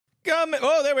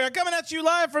There we are. Coming at you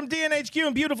live from DNHQ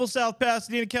in beautiful South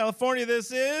Pasadena, California.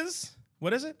 This is,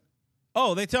 what is it?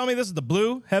 Oh, they tell me this is the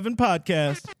Blue Heaven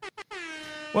Podcast.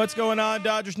 What's going on,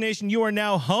 Dodgers Nation? You are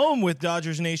now home with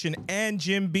Dodgers Nation and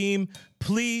Jim Beam.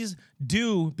 Please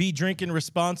do be drinking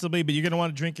responsibly, but you're going to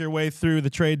want to drink your way through the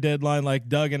trade deadline like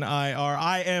Doug and I are.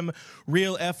 I am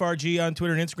Real FRG on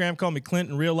Twitter and Instagram. Call me Clint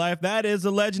in real life. That is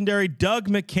the legendary Doug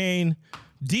McKain,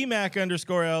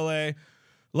 DMac_LA.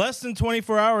 Less than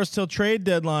 24 hours till trade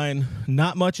deadline.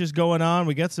 Not much is going on.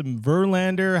 We got some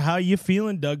Verlander. How you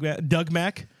feeling, Doug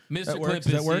Mac? Mr. Clint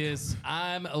Pasillas,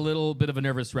 I'm a little bit of a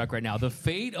nervous wreck right now. The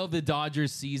fate of the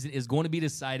Dodgers season is going to be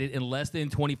decided in less than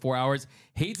 24 hours.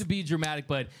 Hate to be dramatic,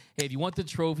 but hey, if you want the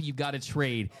trophy, you've got to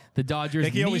trade. The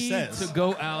Dodgers need to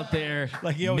go out there,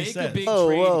 make a big trade.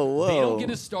 They don't get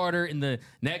a starter in the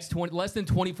next less than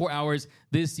 24 hours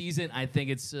this season. I think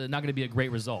it's not going to be a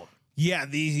great result. Yeah,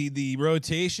 the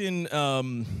rotation,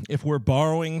 if we're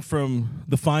borrowing from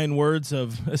the fine words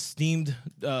of esteemed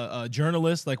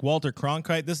journalists like Walter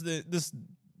Cronkite, this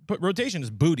rotation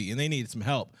is booty, and they need some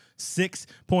help.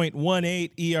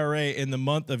 6.18 ERA in the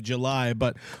month of July,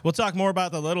 but we'll talk more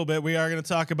about that a little bit. We are going to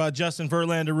talk about Justin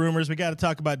Verlander rumors. We got to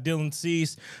talk about Dylan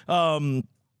Cease.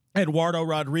 Eduardo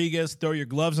Rodriguez, throw your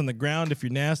gloves on the ground if you're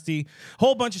nasty.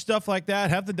 Whole bunch of stuff like that.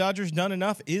 Have the Dodgers done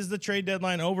enough? Is the trade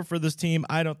deadline over for this team?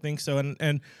 I don't think so.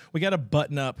 And we got to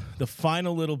button up the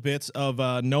final little bits of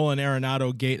Nolan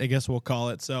Arenado gate, I guess we'll call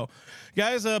it. So,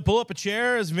 guys, pull up a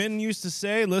chair, as Vin used to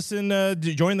say. Listen,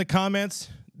 join the comments.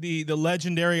 The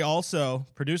legendary also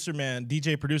producer man,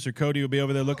 DJ producer Cody will be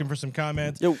over there looking for some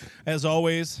comments. Yo. As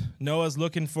always, Noah's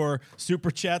looking for super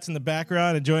chats in the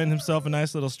background, enjoying himself a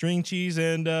nice little string cheese.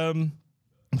 And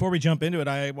before we jump into it,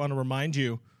 I want to remind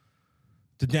you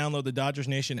to download the Dodgers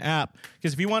Nation app,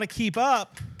 because if you want to keep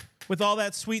up with all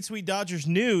that sweet, sweet Dodgers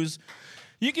news,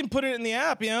 you can put it in the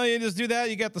app. You know, you just do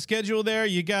that. You got the schedule there.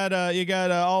 You got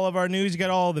all of our news. You got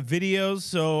all the videos.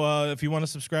 So if you want to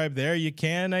subscribe there, you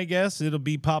can. I guess it'll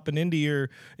be popping into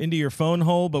your phone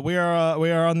hole. But we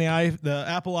are on the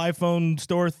Apple iPhone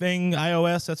store thing,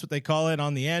 iOS. That's what they call it.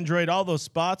 On the Android, all those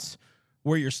spots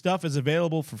where your stuff is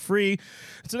available for free.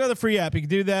 It's another free app. You can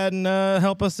do that and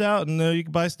help us out, and you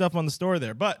can buy stuff on the store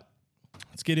there. But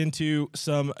let's get into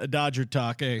some Dodger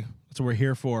talk. Hey, that's what we're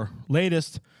here for.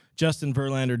 Latest. Justin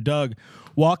Verlander. Doug,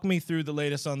 walk me through the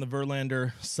latest on the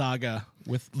Verlander saga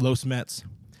with Los Mets.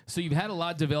 So you've had a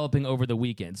lot developing over the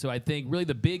weekend. So I think really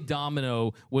the big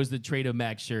domino was the trade of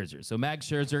Max Scherzer. So Max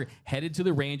Scherzer headed to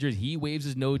the Rangers. He waives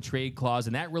his no-trade clause,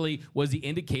 and that really was the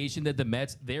indication that the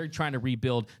Mets, they're trying to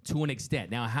rebuild to an extent.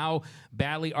 Now, how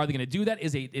badly are they going to do that?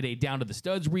 Is it a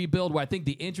down-to-the-studs rebuild? Where I think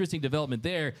the interesting development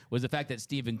there was the fact that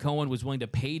Stephen Cohen was willing to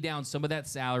pay down some of that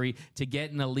salary to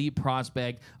get an elite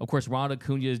prospect. Of course, Ronald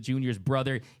Acuna Jr.'s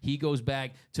brother, he goes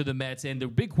back to the Mets. And the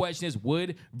big question is,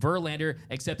 would Verlander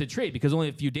accept a trade? Because only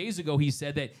a few days ago, he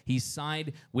said that he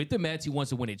signed with the Mets. He wants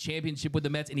to win a championship with the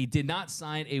Mets, and he did not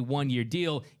sign a one-year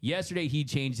deal. Yesterday, he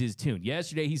changed his tune.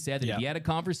 Yesterday, he said that he had a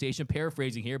conversation,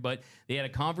 paraphrasing here, but they had a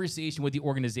conversation with the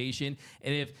organization,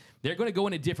 and if they're going to go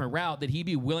in a different route, that he'd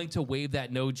be willing to waive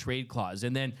that no-trade clause.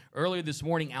 And then earlier this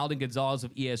morning, Alden Gonzalez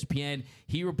of ESPN,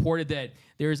 he reported that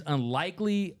it's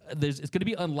going to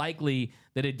be unlikely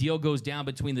that a deal goes down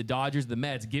between the Dodgers and the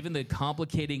Mets, given the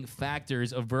complicating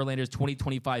factors of Verlander's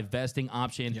 2025 vesting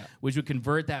option, which would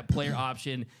convert that player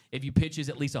option, if he pitches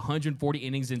at least 140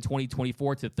 innings in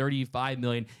 2024, to $35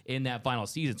 million in that final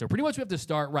season. So pretty much we have to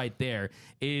start right there.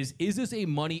 Is this a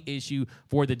money issue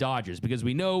for the Dodgers? Because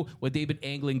we know what they've been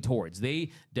angling towards.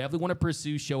 They definitely want to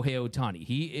pursue Shohei Ohtani.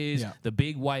 He is the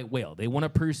big white whale. They want to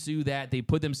pursue that. They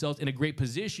put themselves in a great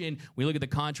position. We look at the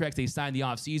contracts they signed the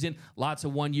offseason, lots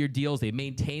of one-year deals. They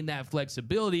maintain that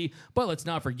flexibility. But let's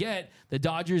not forget, the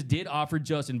Dodgers did offer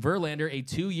Justin Verlander a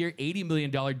 2-year, $80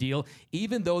 million deal,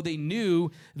 even though they knew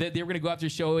that they were going to go after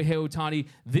Shohei Ohtani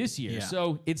this year.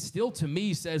 So it still, to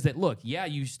me, says that, look,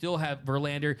 you still have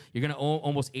Verlander. You're going to own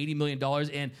almost $80 million.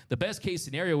 And the best case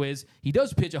scenario is he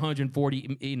does pitch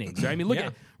 140 innings. Right? I mean, look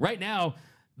at right now,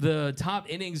 the top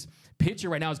innings pitcher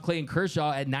right now is Clayton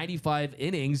Kershaw at 95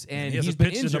 innings, and he's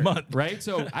been injured, in a month. Right?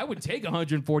 So I would take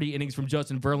 140 innings from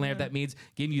Justin Verlander if that means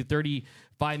giving you $35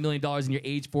 million in your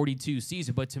age 42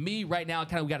 season. But to me, right now,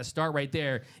 we got to start right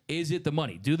there. Is it the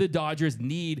money? Do the Dodgers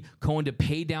need Cohen to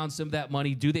pay down some of that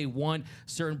money? Do they want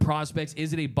certain prospects?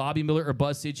 Is it a Bobby Miller or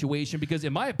bust situation? Because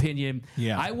in my opinion,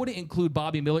 I wouldn't include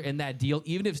Bobby Miller in that deal,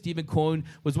 even if Stephen Cohen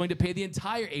was willing to pay the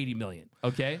entire $80 million.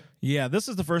 Okay? Yeah, this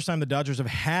is the first time the Dodgers have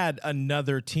had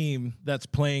another team that's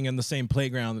playing in the same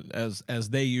playground as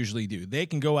they usually do. They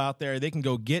can go out there, they can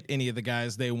go get any of the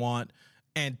guys they want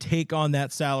and take on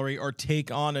that salary or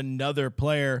take on another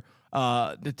player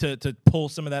to pull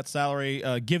some of that salary,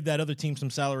 give that other team some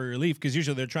salary relief, because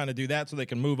usually they're trying to do that so they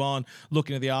can move on, look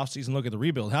into the offseason, look at the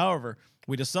rebuild. However,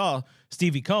 we just saw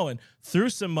Stevie Cohen threw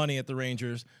some money at the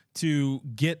Rangers to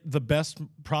get the best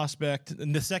prospect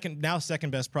and the second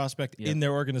best prospect in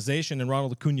their organization, and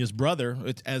Ronald Acuna's brother,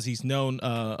 as he's known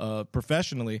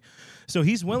professionally. So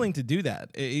he's willing to do that.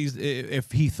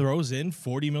 If he throws in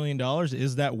 $40 million,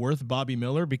 is that worth Bobby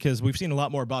Miller? Because we've seen a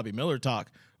lot more Bobby Miller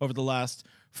talk over the last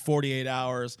 48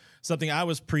 hours, something I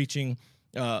was preaching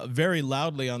very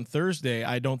loudly on Thursday.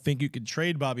 I don't think you could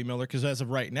trade Bobby Miller, because as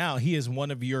of right now, he is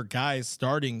one of your guys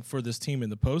starting for this team in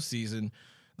the postseason.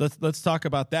 Let's talk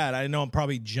about that. I know I'm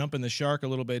probably jumping the shark a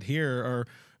little bit here, or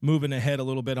moving ahead a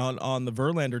little bit on the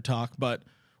Verlander talk, but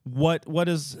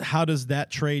how does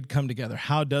that trade come together?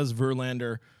 How does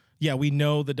Verlander? Yeah, we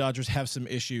know the Dodgers have some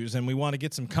issues, and we want to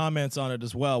get some comments on it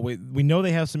as well. We know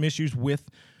they have some issues with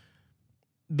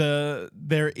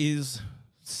there is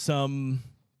some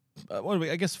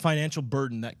financial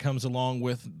burden that comes along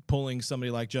with pulling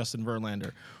somebody like Justin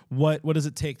Verlander. What does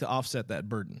it take to offset that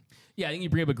burden? Yeah, I think you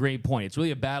bring up a great point. It's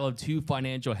really a battle of two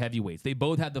financial heavyweights. They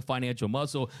both have the financial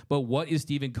muscle, but what is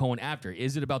Stephen Cohen after?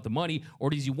 Is it about the money, or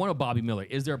does he want a Bobby Miller?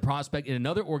 Is there a prospect in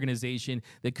another organization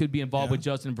that could be involved with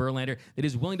Justin Verlander that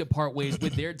is willing to part ways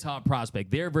with their top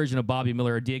prospect, their version of Bobby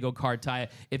Miller or Diego Cartaya,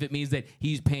 if it means that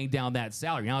he's paying down that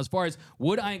salary? Now, as far as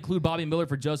would I include Bobby Miller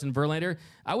for Justin Verlander,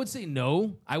 I would say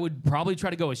no. I would probably try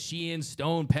to go with Sheehan,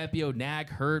 Stone, Pepio, Knack,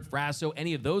 Hurt, Frasso,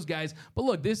 any of those guys. But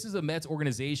look, this is a Mets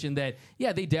organization that,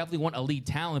 they definitely want elite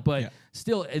talent, but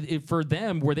still, for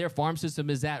them, where their farm system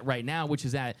is at right now, which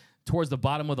is at towards the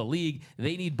bottom of the league,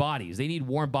 they need bodies. They need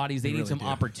warm bodies. They need some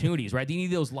opportunities, right? They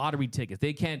need those lottery tickets.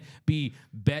 They can't be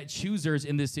bet choosers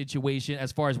in this situation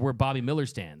as far as where Bobby Miller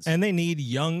stands. And they need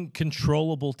young,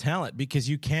 controllable talent, because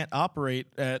you can't operate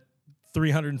at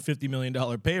 $350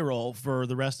 million payroll for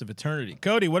the rest of eternity.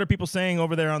 Cody, what are people saying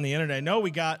over there on the internet? I know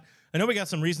we got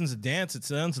some reasons to dance, it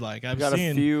sounds like. I've got a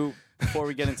few. Before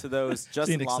we get into those,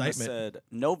 Justin Lama said,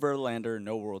 no Verlander,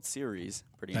 no World Series.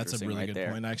 Pretty interesting. That's a really good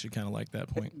point. I actually kind of like that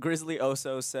point. Grizzly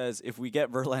Oso says, if we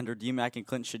get Verlander, D-Mac and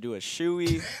Clint should do a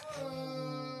shoey.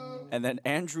 And then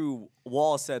Andrew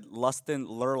Wall said, Lustin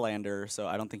Lerlander. So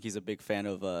I don't think he's a big fan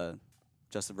of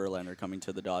Justin Verlander coming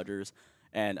to the Dodgers.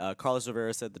 And Carlos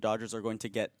Rivera said the Dodgers are going to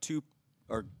get two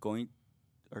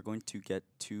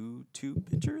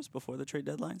pitchers before the trade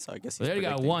deadline. So I guess he's they already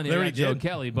got one. They already got Joe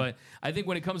Kelly. But I think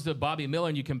when it comes to Bobby Miller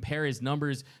and you compare his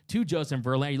numbers to Justin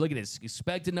Verlander, you look at his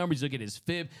expected numbers, you look at his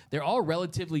FIP, they're all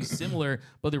relatively similar.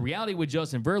 But the reality with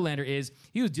Justin Verlander is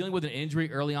he was dealing with an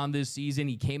injury early on this season.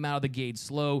 He came out of the gate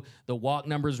slow. The walk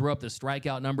numbers were up. The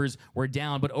strikeout numbers were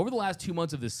down. But over the last 2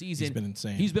 months of the season, he's been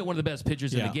insane. He's been one of the best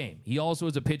pitchers in the game. He also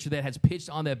is a pitcher that has pitched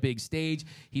on that big stage.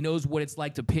 He knows what it's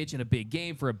like to pitch in a big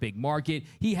game for a big market.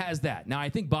 He has that. Now, I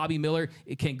think Bobby Miller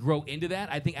can grow into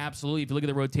that. I think absolutely, if you look at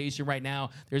the rotation right now,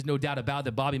 there's no doubt about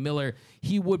that Bobby Miller,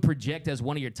 he would project as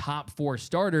one of your top 4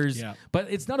 starters. Yeah.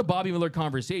 But it's not a Bobby Miller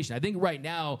conversation. I think right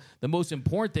now, the most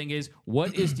important thing is,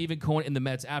 what is Stephen Cohen and the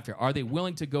Mets after? Are they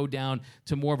willing to go down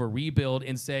to more of a rebuild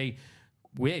and say,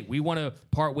 wait, we want to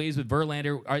part ways with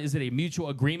Verlander? Or is it a mutual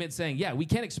agreement saying, we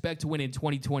can't expect to win in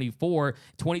 2024,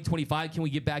 2025? Can we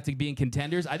get back to being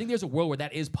contenders? I think there's a world where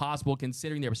that is possible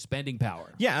considering their spending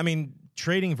power. Yeah, I mean,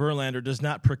 trading Verlander does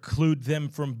not preclude them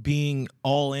from being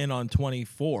all in on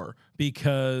 24,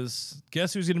 because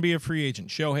guess who's going to be a free agent?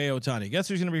 Shohei Ohtani. Guess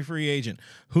who's going to be a free agent?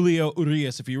 Julio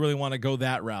Urias, if you really want to go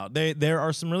that route. There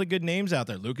are some really good names out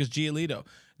there. Lucas Giolito.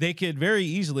 They could very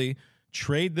easily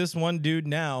trade this one dude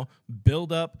now,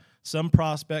 build up some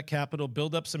prospect capital,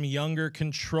 build up some younger,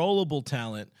 controllable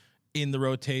talent in the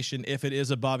rotation. If it is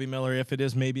a Bobby Miller, if it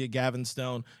is maybe a Gavin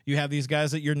Stone, you have these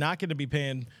guys that you're not going to be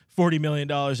paying $40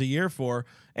 million a year for,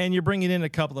 and you're bringing in a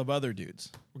couple of other dudes.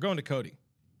 We're going to Cody.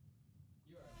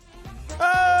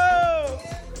 Oh!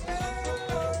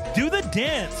 Do the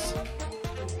dance.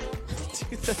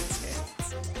 Do the dance.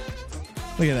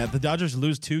 Look at that. The Dodgers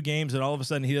lose 2 games, and all of a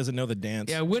sudden he doesn't know the dance.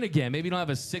 Yeah, win again. Maybe you don't have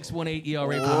a 6.18 ERA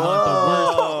per month. The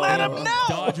worst Let him know.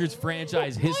 Dodgers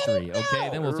franchise history. Okay,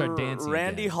 then we'll start dancing.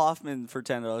 Randy again. Hoffman for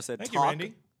 $10 said, Thank you,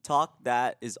 Randy. Talk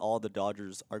that is all the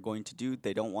Dodgers are going to do.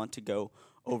 They don't want to go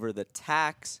over the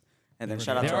tax. And then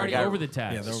shout out to our guy. Over the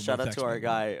tax. Yeah, shout out to our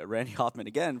guy, Randy Hoffman,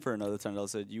 again for another $10.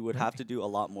 Said you would have to do a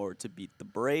lot more to beat the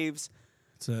Braves.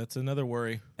 It's another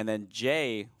worry. And then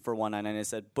Jay for $199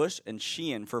 said Bush and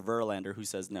Sheehan for Verlander, who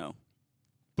says no.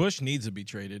 Bush needs to be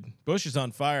traded. Bush is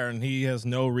on fire, and he has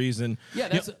no reason. Yeah,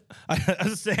 that's.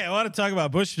 I want to talk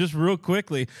about Bush just real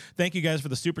quickly. Thank you guys for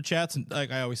the super chats, and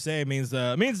like I always say, it means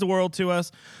the world to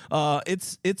us.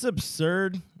 It's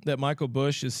absurd that Michael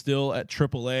Busch is still at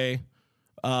AAA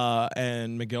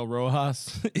and Miguel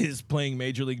Rojas is playing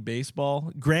Major League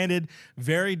Baseball. Granted,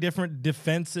 very different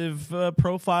defensive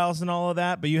profiles and all of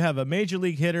that, but you have a Major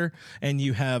League hitter and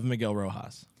you have Miguel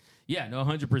Rojas. Yeah, no,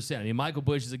 100%. I mean, Michael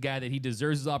Busch is a guy that he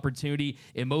deserves his opportunity.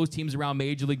 In most teams around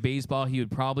Major League Baseball, he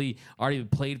would probably already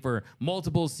played for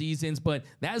multiple seasons. But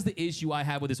that's the issue I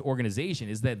have with this organization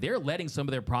is that they're letting some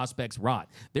of their prospects rot.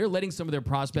 They're letting some of their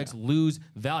prospects lose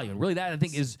value. And really that, I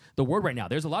think, is the word right now.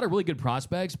 There's a lot of really good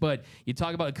prospects, but you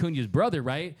talk about Acuna's brother,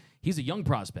 right? He's a young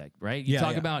prospect, right? You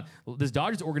talk about this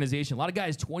Dodgers organization, a lot of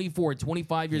guys 24,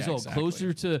 25 years old,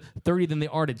 closer to 30 than they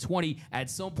are to 20.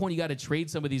 At some point, you got to trade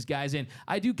some of these guys in.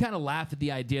 I do kind of laugh at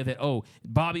the idea that,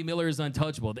 Bobby Miller is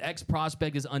untouchable. The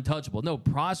ex-prospect is untouchable. No,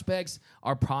 prospects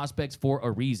are prospects for a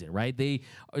reason, right? The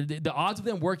odds of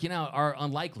them working out are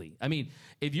unlikely. I mean,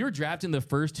 if you're drafted in the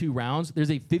first 2 rounds, there's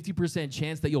a 50%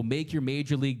 chance that you'll make your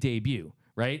Major League debut.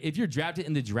 Right? If you're drafted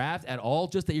in the draft at all,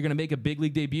 just that you're going to make a big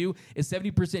league debut, it's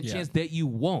 70% chance that you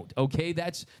won't. Okay?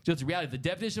 That's just the reality. The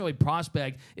definition of a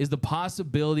prospect is the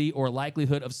possibility or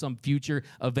likelihood of some future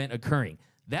event occurring.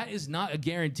 That is not a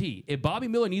guarantee. If Bobby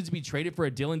Miller needs to be traded for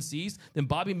a Dylan Cease, then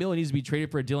Bobby Miller needs to be traded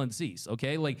for a Dylan Cease.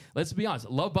 Okay? Like, let's be honest.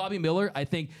 Love Bobby Miller. I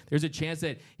think there's a chance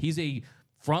that he's a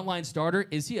frontline starter.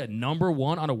 Is he a number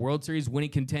 1 on a World Series winning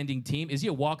contending team? Is he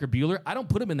a Walker Buehler? I don't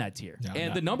put him in that tier.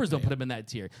 The numbers don't put him in that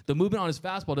tier. The movement on his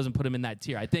fastball doesn't put him in that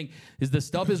tier. I think the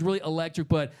stuff is really electric,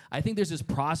 but I think there's this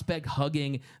prospect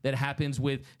hugging that happens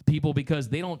with people because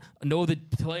they don't know the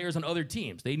players on other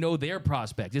teams. They know their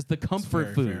prospect. It's the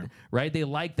comfort food, right? They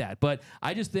like that. But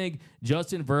I just think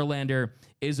Justin Verlander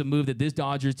is a move that this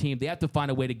Dodgers team, they have to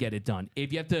find a way to get it done.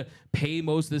 If you have to pay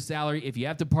most of the salary, if you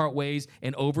have to part ways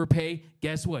and overpay,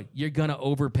 guess what? You're going to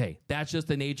overpay. That's just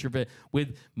the nature of it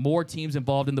with more teams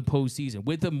involved in the postseason,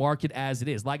 with the market as it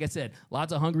is. Like I said,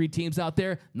 lots of hungry teams out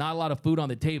there, not a lot of food on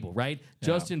the table, right? Yeah.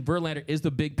 Justin Verlander is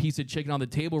the big piece of chicken on the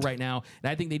table right now,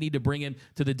 and I think they need to bring him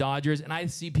to the Dodgers. And I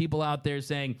see people out there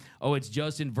saying, it's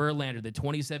Justin Verlander, the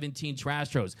 2017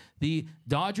 Astros. The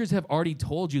Dodgers have already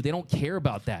told you they don't care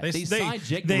about that. They signed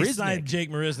Jake Marisnick. They signed Jake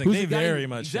Marisnick. They very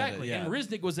much exactly. Said it, And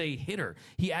Marisnick was a hitter.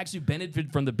 He actually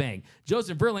benefited from the bank.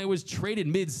 Justin Verlander was traded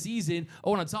mid-season.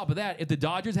 And on top of that, if the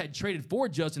Dodgers had traded for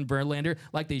Justin Verlander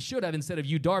like they should have instead of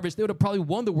Yu Darvish, they would have probably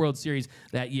won the World Series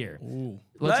that year. Ooh.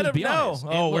 Let them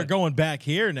know. We're going back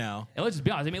here now. And let's just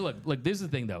be honest. I mean, look. This is the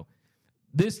thing, though.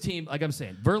 This team, like I'm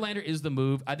saying, Verlander is the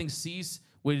move. I think Cease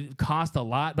would cost a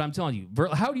lot, but I'm telling you,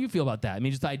 how do you feel about that? I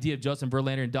mean, just the idea of Justin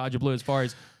Verlander and Dodger Blue as far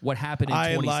as what happened in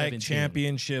 2017. I like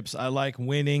championships. I like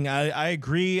winning. I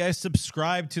agree. I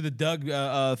subscribe to the Doug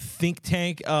think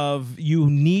tank of you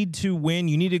need to win.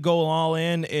 You need to go all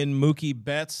in Mookie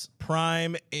Betts'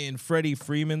 prime, in Freddie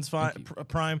Freeman's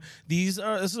prime. This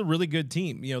is a really good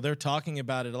team. They're talking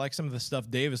about it. I like some of the stuff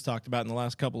Dave has talked about in the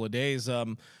last couple of days.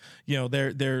 There's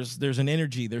an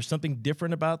energy. There's something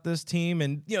different about this team,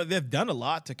 and they've done a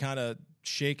lot to kind of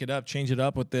shake it up, change it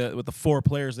up with the 4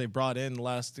 players they brought in the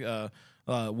last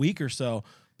week or so.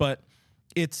 But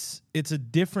it's a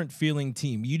different feeling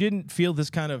team. You didn't feel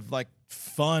this kind of like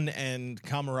fun and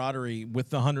camaraderie with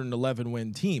the 111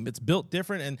 win team. It's built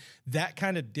different, and that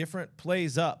kind of different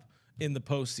plays up in the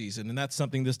postseason, and that's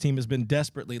something this team has been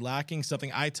desperately lacking.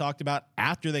 Something I talked about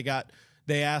after they got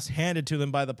ass handed to them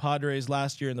by the Padres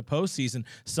last year in the postseason.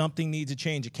 Something needs to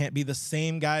change. It can't be the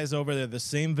same guys over there, the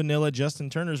same vanilla Justin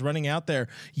Turner's running out there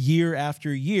year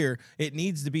after year. It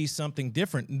needs to be something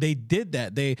different. They did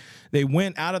that. They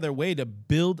went out of their way to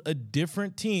build a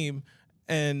different team,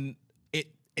 and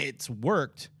it's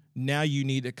worked. Now you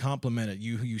need to complement it.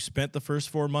 You spent the first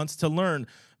 4 months to learn.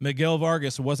 Miguel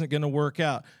Vargas wasn't going to work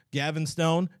out. Gavin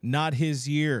Stone, not his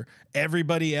year.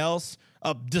 Everybody else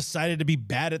decided to be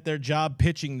bad at their job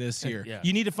pitching this year. Yeah.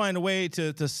 You need to find a way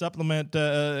to supplement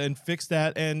and fix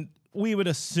that, and we would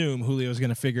assume Julio's going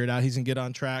to figure it out. He's going to get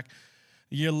on track.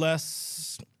 You're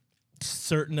less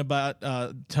certain about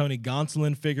Tony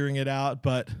Gonsolin figuring it out,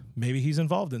 but maybe he's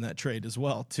involved in that trade as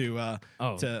well to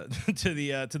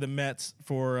the Mets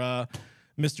for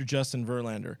Mr. Justin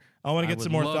Verlander. I want to get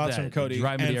some more thoughts from Cody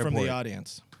and from the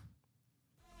audience.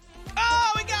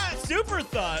 Oh, we got super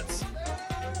thoughts.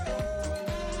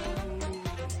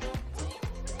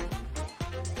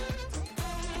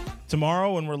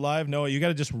 Tomorrow when we're live, Noah, you got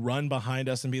to just run behind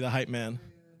us and be the hype man.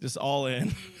 Just all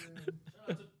in.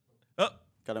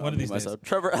 One of these myself. Days.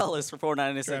 Trevor Ellis for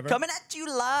 499 said, coming at you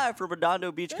live from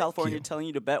Redondo Beach, California, telling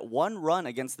you to bet 1 run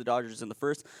against the Dodgers in the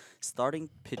first. Starting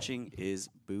pitching is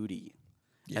booty.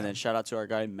 Yeah. And then shout out to our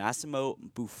guy Massimo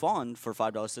Buffon for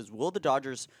 $5 says, will the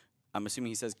Dodgers, I'm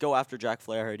assuming he says, go after Jack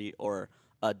Flaherty or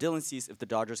Dylan Cease, if the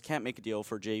Dodgers can't make a deal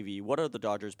for JV, what are the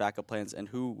Dodgers' backup plans, and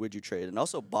who would you trade? And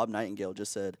also, Bob Nightingale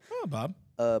just said. Oh, Bob.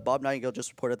 Bob Nightingale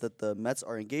just reported that the Mets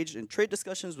are engaged in trade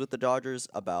discussions with the Dodgers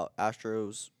about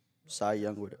Astros Cy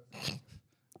Young winner.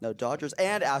 No, Dodgers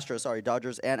and Astros. Sorry,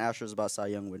 Dodgers and Astros about Cy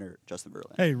Young winner Justin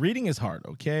Verlander. Hey, reading is hard,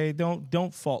 okay?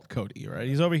 Don't fault Cody, right?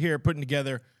 He's over here putting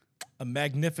together a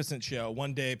magnificent show.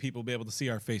 One day people will be able to see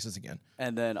our faces again.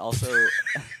 And then also...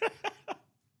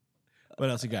 What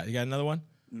else you got? You got another one?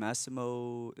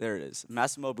 There it is.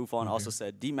 Massimo Buffon also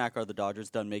said, D-Mac, are the Dodgers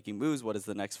done making moves? What is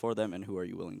the next for them, and who are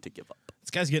you willing to give up? This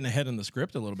guy's getting ahead in the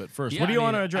script a little bit first. Yeah, What do you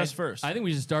want to address first? I think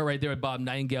we should start right there with Bob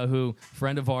Nightingale, who,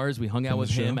 friend of ours, we hung out with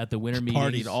him at the winter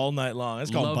meetings. Partied all night long.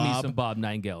 That's called Love Bob. me some Bob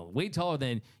Nightingale. Way taller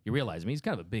than you realize. I mean, he's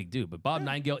kind of a big dude, but Bob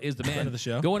Nightingale is the man. Friend of the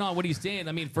show. Going on what he's saying,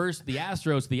 I mean, first, the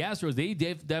Astros, they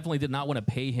definitely did not want to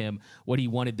pay him what he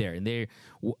wanted there, and they're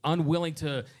unwilling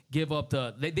to give up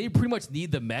they pretty much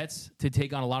need the Mets to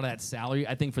take on a lot of that salary,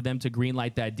 I think, for them to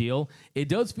greenlight that deal. It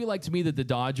does feel like to me that the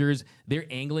Dodgers, they're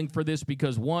angling for this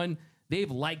because, one, they've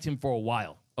liked him for a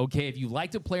while. Okay, if you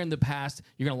liked a player in the past,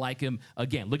 you're going to like him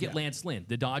again. Look at Lance Lynn.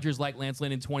 The Dodgers liked Lance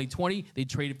Lynn in 2020. They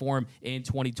traded for him in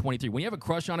 2023. When you have a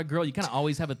crush on a girl, you kind of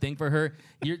always have a thing for her.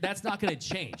 That's not going to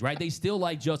change, right? They still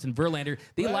like Justin Verlander.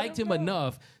 They liked him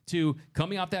enough to,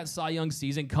 coming off that Cy Young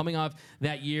season, coming off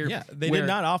that year. Yeah, they did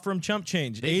not offer him chump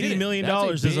change. $80 million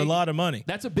is is a lot of money.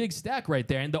 That's a big stack right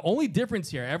there. And the only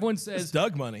difference here, everyone says... It's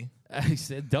Doug money. I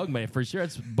said Doug money, for sure.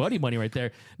 It's buddy money right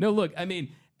there. No, look, I mean...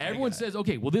 Everyone says,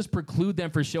 okay, will this preclude them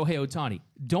for Shohei Ohtani?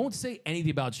 Don't say anything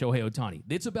about Shohei Ohtani.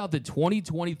 It's about the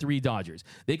 2023 Dodgers.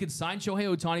 They could sign Shohei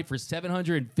Ohtani for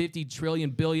 $750 trillion.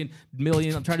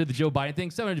 I'm trying to do the Joe Biden thing.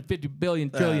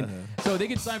 $750 trillion. So they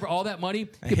could sign for all that money.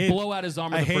 Blow out his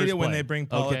arm. I hate it when they bring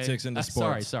politics into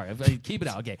sports. Sorry. Keep it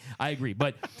out. Okay, I agree.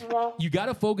 But you got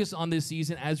to focus on this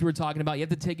season, as we were talking about. You have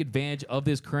to take advantage of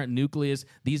this current nucleus,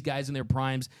 these guys in their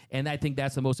primes, and I think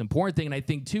that's the most important thing. And I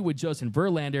think, too, with Justin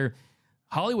Verlander,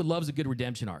 Hollywood loves a good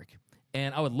redemption arc.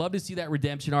 And I would love to see that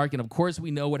redemption arc. And, of course,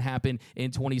 we know what happened in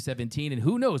 2017. And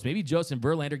who knows? Maybe Justin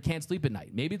Verlander can't sleep at night.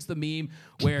 Maybe it's the meme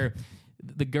where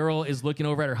the girl is looking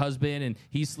over at her husband and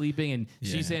he's sleeping and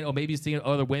she's saying, oh, maybe he's thinking of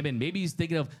other women. Maybe he's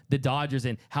thinking of the Dodgers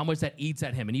and how much that eats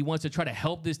at him. And he wants to try to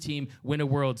help this team win a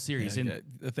World Series. And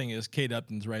the thing is, Kate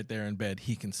Upton's right there in bed.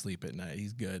 He can sleep at night.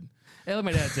 He's good. Hey, like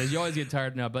my dad says, you always get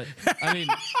tired now. But, I mean,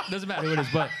 doesn't matter who it is.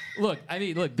 But, look,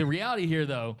 the reality here,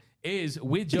 though, is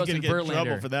with Justin Verlander. In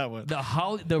trouble for that one.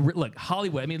 Look,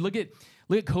 Hollywood. I mean, look at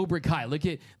Cobra Kai. Look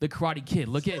at The Karate Kid.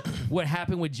 Look at what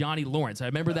happened with Johnny Lawrence. I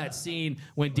remember that scene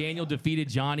when Daniel defeated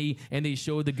Johnny and they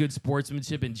showed the good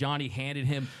sportsmanship and Johnny handed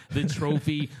him the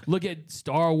trophy. Look at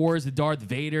Star Wars, the Darth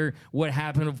Vader. What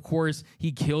happened, of course,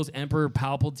 he kills Emperor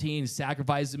Palpatine,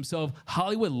 sacrifices himself.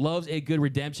 Hollywood loves a good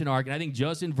redemption arc, and I think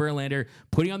Justin Verlander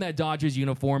putting on that Dodgers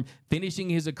uniform, finishing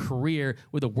his career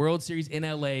with a World Series in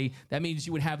L.A., that means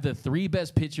you would have the three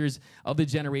best pitchers of the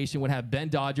generation would have been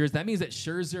Dodgers. That means that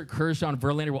Scherzer, Kershaw, and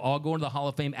Verlander will all go into the Hall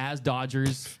of Fame as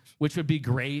Dodgers, which would be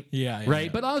great. Yeah.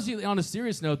 Right? But honestly, on a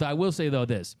serious note, though, I will say, though,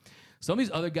 this. Some of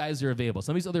these other guys are available.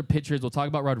 Some of these other pitchers, we'll talk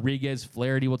about Rodriguez,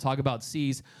 Flaherty, we'll talk about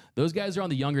Cease. Those guys are on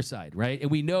the younger side, right?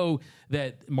 And we know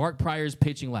that Mark Pryor's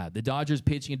pitching lab, the Dodgers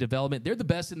pitching and development, they're the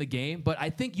best in the game, but I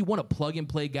think you want a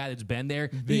plug-and-play guy that's been there.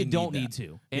 You don't need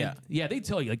to. And yeah, they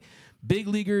tell you, like, big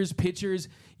leaguers, pitchers,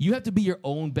 you have to be your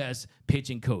own best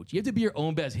pitching coach. You have to be your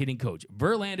own best hitting coach.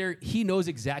 Verlander, he knows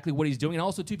exactly what he's doing. And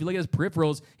also, too, if you look at his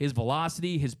peripherals, his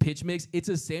velocity, his pitch mix, it's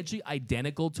essentially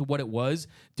identical to what it was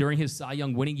during his Cy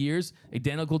Young winning years,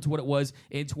 identical to what it was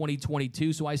in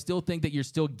 2022. So I still think that you're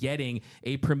still getting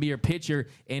a premier pitcher,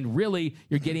 and really,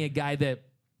 you're getting a guy that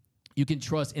you can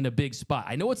trust in a big spot.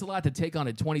 I know it's a lot to take on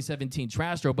a 2017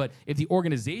 trash throw, but if the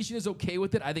organization is okay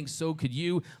with it, I think so could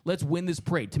you. Let's win this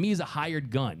parade. To me, he's a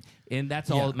hired gun, and that's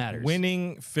all that matters.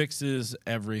 Winning fixes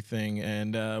everything,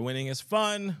 and winning is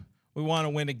fun. We want to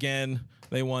win again.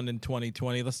 They won in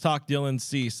 2020. Let's talk Dylan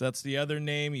Cease. That's the other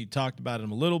name. You talked about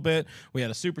him a little bit. We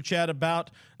had a super chat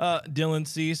about Dylan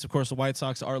Cease. Of course, the White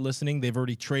Sox are listening. They've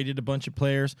already traded a bunch of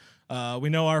players. We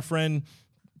know our friend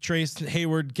Trace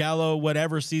Hayward, Gallo,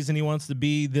 whatever season he wants to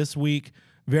be this week,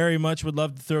 very much would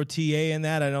love to throw TA in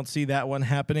that. I don't see that one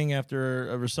happening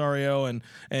after Rosario and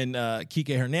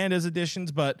Kike Hernandez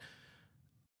additions, but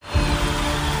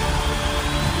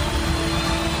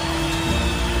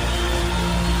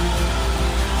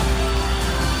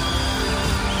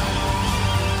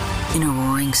in a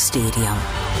roaring stadium,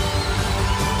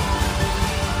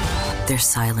 their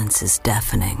silence is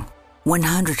deafening.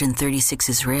 136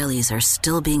 Israelis are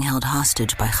still being held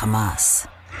hostage by Hamas.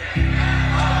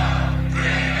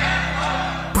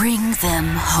 Bring them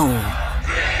home.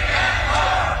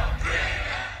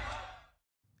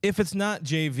 if it's not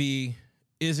JV,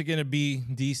 is it going to be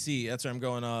DC? That's where I'm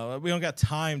going. We don't got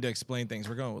time to explain things.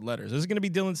 We're going with letters. Is it going to be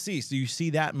Dylan Cease? Do you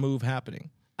see that move happening?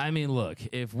 I mean, look,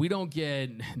 if we don't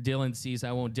get Dylan Cease,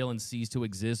 I want Dylan Cease to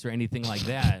exist or anything like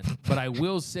that. But I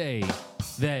will say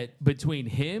that between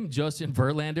him, Justin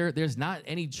Verlander, there's not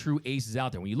any true aces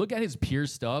out there. When you look at his pure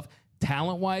stuff,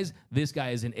 talent-wise, this guy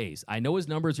is an ace. I know his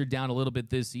numbers are down a little bit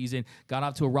this season, got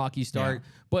off to a rocky start,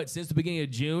 but since the beginning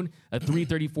of June, a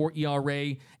 3.34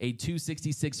 ERA, a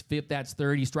 2.66 FIP, that's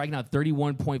third. He's striking out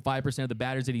 31.5% of the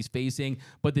batters that he's facing.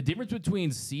 But the difference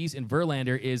between Cease and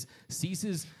Verlander is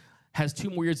Cease has 2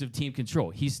 more years of team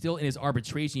control. He's still in his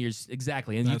arbitration years.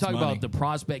 Exactly. And That's you talk money. about the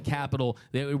prospect capital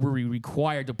that were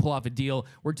required to pull off a deal.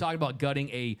 We're talking about gutting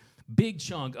a big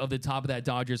chunk of the top of that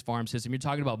Dodgers farm system. You're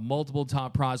talking about multiple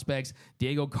top prospects,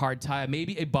 Diego Cartaya,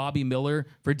 maybe a Bobby Miller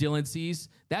for Dylan Cease.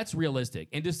 That's realistic.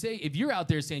 And to say, if you're out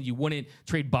there saying you wouldn't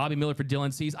trade Bobby Miller for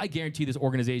Dylan Cease, I guarantee this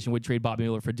organization would trade Bobby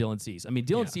Miller for Dylan Cease. I mean,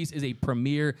 Dylan Cease is a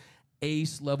premier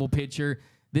ace-level pitcher.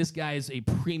 This guy is a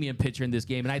premium pitcher in this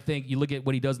game, and I think you look at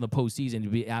what he does in the postseason to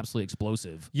be absolutely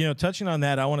explosive. You know, touching on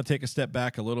that, I want to take a step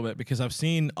back a little bit because I've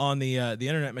seen on the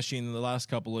internet machine in the last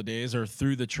couple of days, or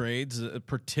through the trades,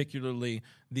 particularly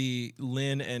the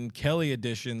Lynn and Kelly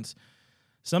additions.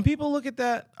 Some people are looking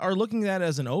at that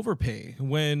as an overpay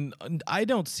when I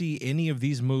don't see any of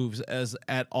these moves as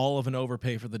at all of an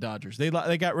overpay for the Dodgers. They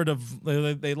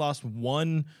lost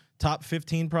one top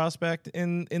 15 prospect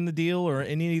in the deal or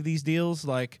any of these deals.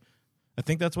 Like, I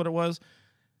think that's what it was.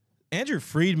 Andrew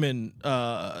Friedman,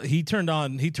 he turned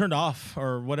off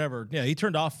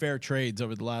fair trades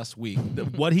over the last week.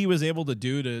 What he was able to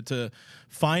do to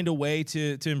find a way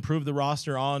to improve the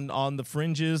roster on the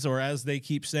fringes, or as they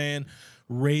keep saying,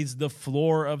 raise the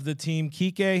floor of the team.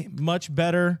 Kike, much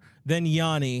better than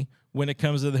Yanni when it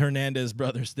comes to the Hernandez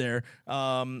brothers there.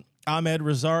 Ahmed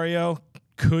Rosario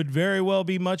could very well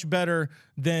be much better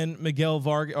than Miguel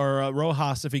Vargas or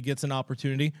Rojas if he gets an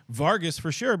opportunity. Vargas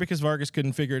for sure, because Vargas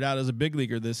couldn't figure it out as a big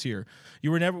leaguer this year. They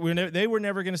were never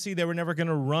going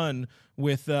to run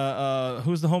with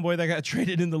who's the homeboy that got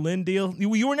traded in the Lynn deal.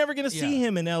 You were never going to see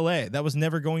him in LA. That was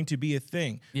never going to be a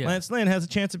thing. Yeah. Lance Lynn has a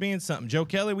chance of being something. Joe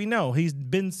Kelly, we know he's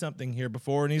been something here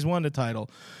before and he's won the title.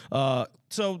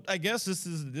 So I guess this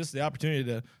is the opportunity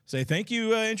to say thank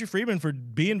you, Andrew Friedman, for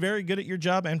being very good at your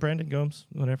job, and Brandon Gomes,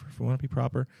 whatever, if we want to be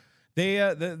proper.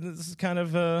 This is kind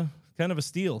of a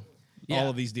steal. All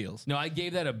of these deals. No, I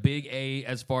gave that a big A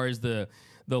as far as the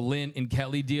Lynn and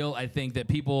Kelly deal. I think that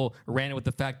people ran it with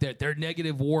the fact that they're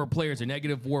negative WAR players.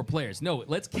 No,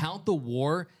 let's count the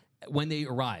WAR when they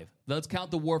arrive. Let's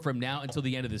count the WAR from now until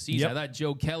the end of the season. Yep. I thought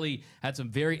Joe Kelly had some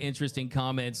very interesting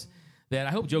comments that I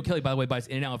hope Joe Kelly, by the way, buys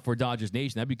in and out for Dodgers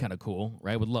Nation. That'd be kind of cool,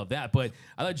 right? Would love that. But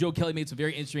I thought Joe Kelly made some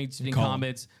very interesting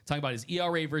comments talking about his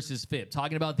ERA versus FIP,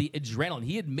 talking about the adrenaline.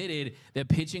 He admitted that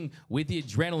pitching with the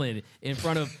adrenaline in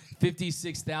front of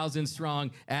 56,000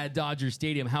 strong at Dodger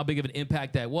Stadium, how big of an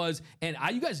impact that was. And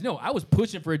you guys know, I was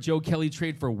pushing for a Joe Kelly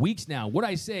trade for weeks now. What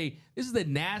I say, this is the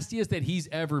nastiest that he's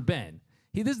ever been.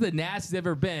 This is the nastiest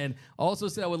ever been. Also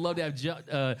said I would love to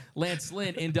have Lance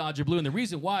Lynn in Dodger Blue. And the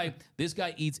reason why, this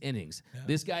guy eats innings. Yeah.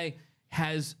 This guy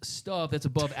has stuff that's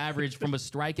above average from a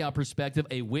strikeout perspective,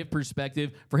 a whip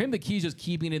perspective. For him, the key is just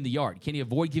keeping it in the yard. Can he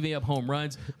avoid giving up home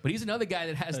runs? But he's another guy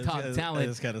that has top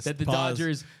talent that the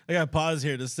Dodgers... I got to pause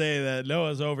here to say that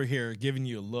Noah's over here giving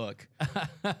you a look.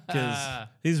 Because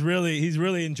he's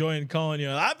really enjoying calling you.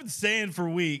 I've been saying for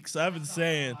weeks. Oh,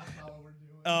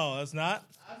 that's not?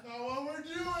 That's not what we're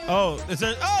doing. Oh,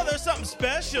 there's something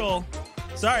special.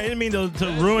 Sorry, I didn't mean to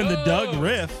ruin the Doug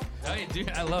riff. Hey, dude,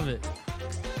 I love it.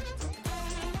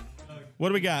 What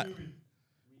do we got?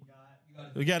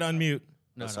 We got unmute.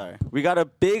 No, sorry. We got a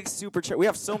big super chat. We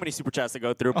have so many super chats to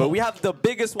go through, but we have the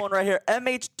biggest one right here.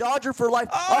 MH Dodger for life.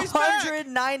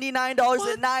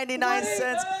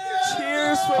 $199.99.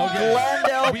 Cheers from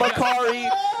Glendale Bakari.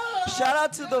 Shout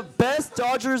out to the best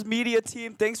Dodgers media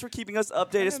team. Thanks for keeping us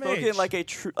updated. Spoken like a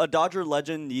Dodger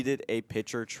legend needed a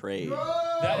pitcher trade.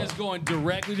 That is going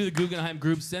directly to the Guggenheim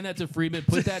Group. Send that to Freeman.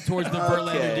 Put that towards the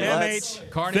Verlander deal.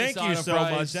 MH, thank you so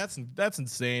much. That's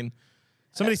insane.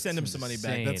 Somebody send him some money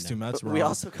back. That's too much. We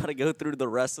also got to go through the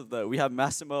rest of we have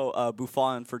Massimo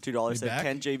Buffon for $2. Said,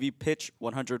 can JV pitch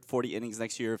 140 innings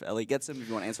next year if LA gets him? If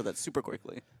you want to answer that super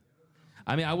quickly.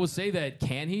 I mean, I will say that,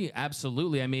 can he?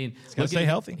 Absolutely. I mean, he's got to stay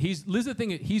healthy. Listen, the thing,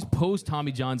 he's post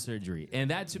Tommy John surgery. And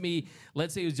that, to me,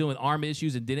 let's say he was dealing with arm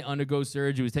issues and didn't undergo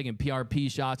surgery, was taking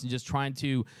PRP shots and just trying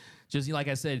to just like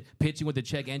I said, pitching with the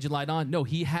check engine light on. No,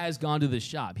 he has gone to the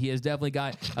shop. He has definitely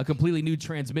got a completely new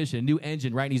transmission, a new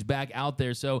engine, right? And he's back out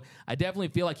there. So I definitely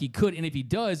feel like he could. And if he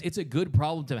does, it's a good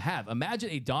problem to have. Imagine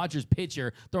a Dodgers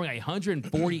pitcher throwing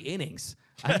 140 innings.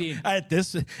 I mean,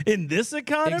 in this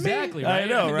economy, exactly. Right? I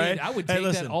know, mean, right? I would take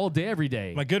that all day, every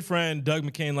day. My good friend Doug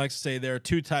McKain likes to say there are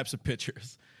two types of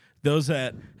pitchers: those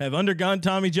that have undergone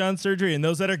Tommy John surgery and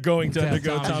those that are going to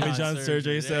undergo Tommy John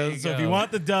surgery. So if you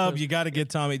want the dub, you got to get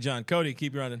Tommy John. Cody,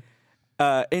 keep running.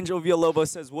 Angel Villalobos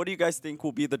says, what do you guys think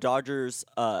will be the Dodgers'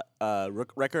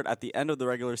 record at the end of the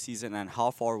regular season, and how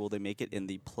far will they make it in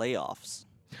the playoffs?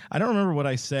 I don't remember what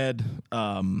I said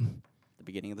The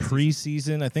beginning of the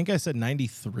preseason. I think I said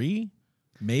 93,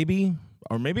 maybe,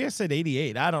 or maybe I said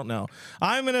 88. I don't know.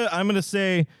 I'm gonna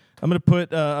set it at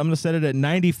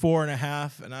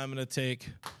 94.5, and I'm gonna take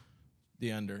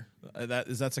the under.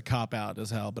 That's a cop out as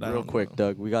hell, but I don't Real quick, know.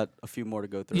 Doug, we got a few more to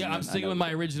go through. Yeah, I'm sticking with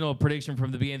my original prediction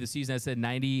from the beginning of the season. I said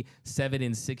 97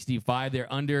 and 65.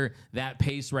 They're under that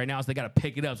pace right now, so they got to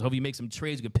pick it up. So hope you make some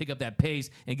trades, you can pick up that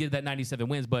pace and get that 97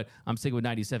 wins. But I'm sticking with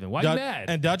 97. Why are you mad?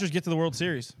 And Dodgers get to the World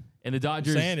Series. And the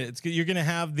Dodgers I'm saying it. You're going to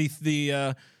have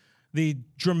the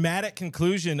dramatic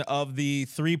conclusion of the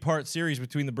 3-part series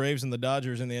between the Braves and the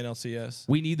Dodgers in the NLCS.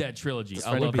 We need that trilogy. I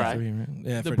Freddie love cry? it.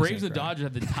 Yeah, The Freddie's Braves and the gonna cry. Dodgers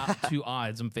have the top 2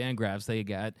 odds. Some fan graphs they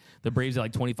got. The Braves at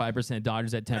like 25%,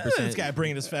 Dodgers at 10%. This guy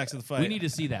bringing his facts to the fight. We need to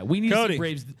see that. We need to Cody. see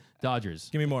Braves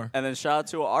Dodgers. Give me more. And then shout out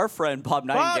to our friend Bob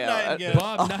Nightingale. Nightingale.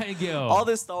 Bob Nightingale. All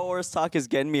this Star Wars talk is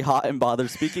getting me hot and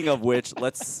bothered. Speaking of which,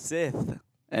 let's Sith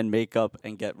and make up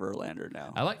and get Verlander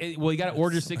now. I like it. Well, you got to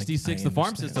order 66, I the farm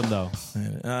understand. system, though.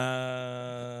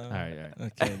 All right.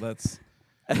 Okay, let's.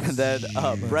 And then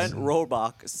Brent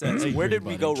Robach says, where did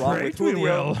we go wrong with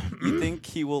Julio? You think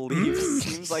he will leave?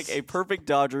 Seems like a perfect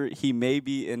Dodger. He may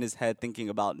be in his head thinking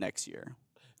about next year.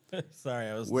 Sorry,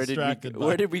 I was Where distracted.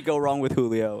 did we go wrong with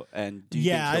Julio? And do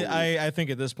you think he'll leave? I think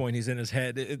at this point he's in his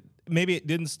head. Maybe it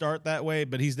didn't start that way,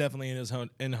 but he's definitely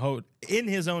in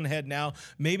his own head now.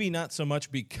 Maybe not so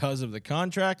much because of the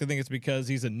contract. I think it's because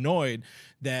he's annoyed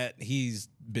that he's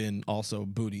been also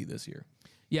booty this year.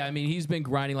 Yeah, I mean, he's been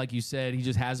grinding, like you said. He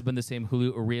just hasn't been the same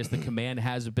Julio Urias. The command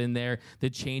hasn't been there. The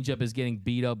changeup is getting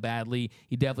beat up badly.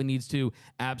 He definitely needs to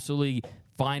absolutely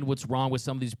find what's wrong with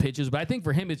some of these pitches. But I think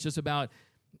for him, it's just about,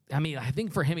 I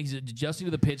think for him, he's adjusting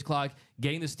to the pitch clock,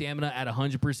 getting the stamina at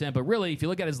 100%. But really, if you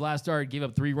look at his last start, gave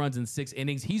up 3 runs in 6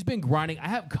 innings. He's been grinding. I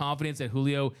have confidence that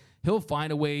Julio, he'll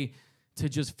find a way to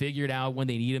just figure it out when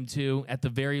they need him to. At the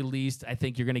very least, I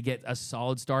think you're going to get a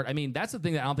solid start. I mean, that's the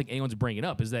thing that I don't think anyone's bringing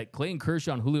up, is that Clayton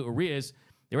Kershaw and Julio Urias,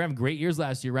 they were having great years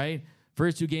last year, right?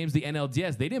 First 2 games, the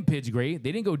NLDS, they didn't pitch great.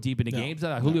 They didn't go deep into games. I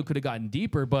thought Julio could have gotten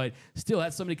deeper, but still,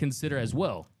 that's something to consider as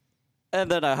well.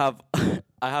 And then I have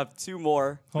 2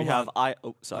 more. Hold we on. have I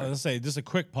was going to say, just a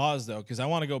quick pause, though, because I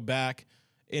want to go back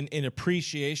in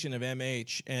appreciation of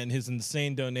MH and his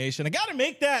insane donation. I got to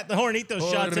make that the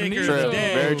Hornitos shot taker of the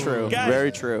day. Very true. Guys,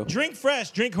 Very true. Drink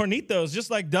fresh. Drink Hornitos,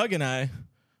 just like Doug and I.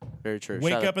 Very true.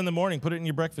 Wake Shout up in the morning. Put it in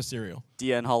your breakfast cereal.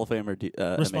 DN Hall of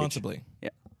Famer. Responsibly. MH. Yeah.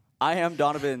 I am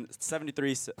Donovan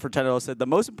 73 for 10 said the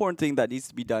most important thing that needs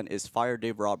to be done is fire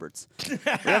Dave Roberts. We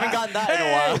haven't gotten that in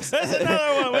a while. That's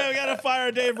another one. We got to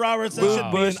fire Dave Roberts. That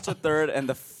should be Bush to 3rd and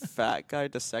the fat guy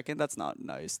to 2nd. That's not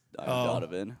nice,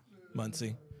 Donovan.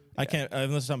 Muncie. I can't.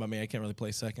 Unless you're talking about me, I can't really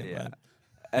play second. Yeah.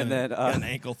 But And then got an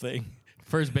ankle thing.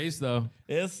 First base, though.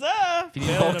 Yes, sir. you need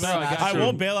Bailing a him throw, out. I got I you.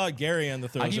 won't bail out Gary on the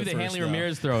throw. I'll give you the Hanley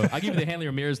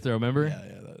Ramirez throw. Remember? Yeah,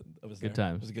 that was Good there.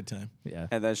 time. It was a good time. Yeah.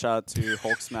 And then shout out to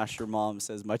Hulk Smash Your Mom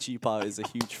says my Cheepa is a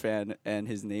huge fan and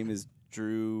his name is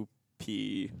Drew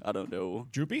P. I don't know.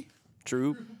 Droopy?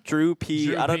 Drew P.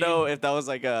 Drew I don't P. know if that was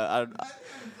like I'm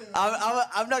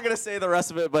not gonna say the rest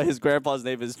of it, but his grandpa's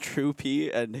name is Drew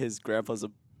P. and his grandpa's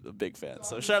a big fan.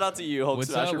 So shout out to you, Hulk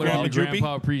What's Smash up? Your What up, Mom. Droopy?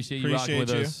 Grandpa? Appreciate you rocking with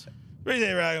Appreciate you. us. Appreciate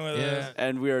you rocking with Yeah. us.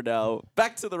 And we are now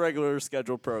back to the regular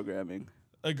scheduled programming.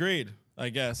 Agreed. I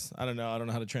guess. I don't know. I don't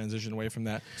know how to transition away from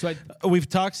that. So We've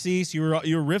talked Cease. You were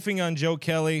riffing on Joe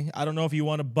Kelly. I don't know if you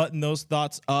want to button those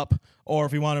thoughts up or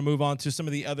if you want to move on to some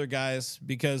of the other guys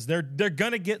because they're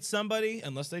gonna get somebody.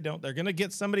 Unless they don't, they're gonna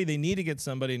get somebody. They need to get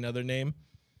somebody. Another name.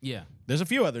 Yeah. There's a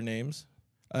few other names.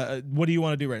 What do you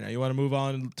want to do right now? You want to move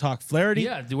on and talk Flaherty?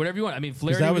 Yeah, do whatever you want. I mean,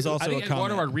 Flaherty. that was also I think a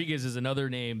Eduardo comment. Rodriguez is another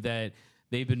name that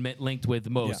they've been linked with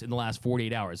most Yeah. in the last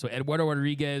 48 hours. So Eduardo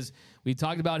Rodriguez, we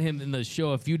talked about him in the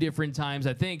show a few different times.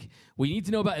 I think what you need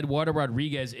to know about Eduardo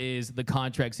Rodriguez is the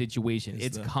contract situation.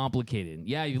 It's complicated.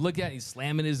 Yeah, you look at it, he's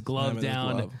slamming his glove Slamming his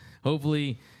down. glove.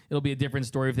 Hopefully, it'll be a different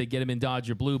story if they get him in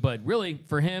Dodger blue. But really,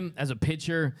 for him as a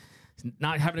pitcher, He's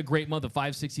not having a great month, of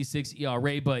 5.66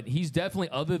 ERA, but he's definitely,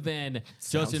 other than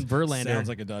Justin Verlander. Sounds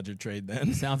like a Dodger trade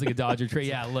then. Sounds like a Dodger trade.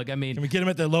 Yeah, look, I mean. Can we get him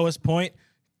at the lowest point?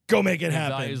 Go make it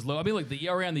happen. Value is low. I mean, look, the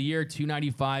ERA on the year,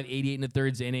 2.95, 88 and a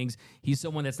thirds innings. He's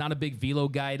someone that's not a big velo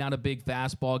guy, not a big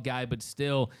fastball guy, but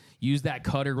still use that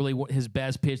cutter, really his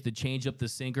best pitch, to change up the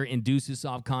sinker, induces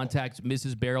soft contact,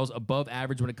 misses barrels, above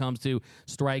average when it comes to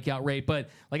strikeout rate. But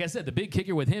like I said, the big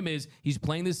kicker with him is he's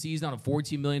playing this season on a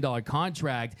 $14 million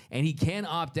contract, and he can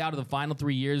opt out of the final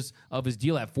 3 years of his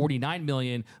deal at $49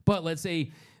 million. But let's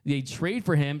say they trade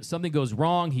for him, something goes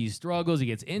wrong, he struggles, he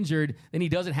gets injured, then he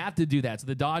doesn't have to do that. So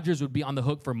the Dodgers would be on the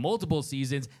hook for multiple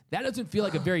seasons. That doesn't feel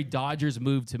like a very Dodgers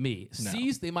move to me. No.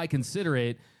 Cease, they might consider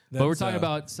it, but we're talking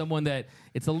about someone that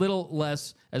it's a little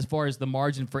less as far as the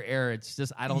margin for error. It's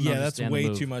just, I don't understand. Yeah, that's the way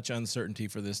move. too much uncertainty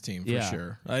for this team, for Yeah.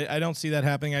 sure. I don't see that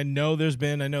happening. I know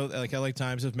like LA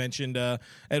Times have mentioned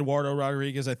Eduardo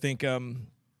Rodriguez. I think the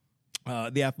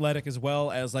Athletic as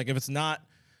well, as like if it's not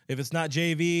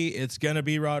JV, it's gonna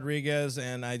be Rodriguez,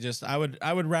 and I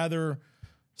would rather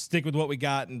stick with what we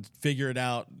got and figure it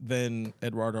out than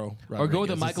Eduardo Rodriguez. Or go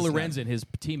with Michael It's Lorenzen, his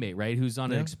teammate, right, who's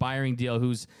on an expiring deal,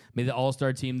 who's made the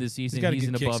All-Star team this season. got a He's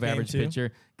good an kicks above-average game, too.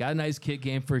 pitcher. Got a nice kick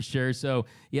game for sure. So,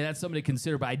 yeah, that's something to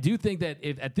consider. But I do think that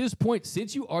if at this point,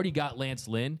 since you already got Lance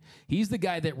Lynn, he's the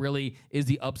guy that really is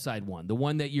the upside one, the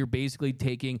one that you're basically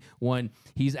taking when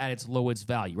he's at its lowest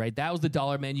value, right? That was the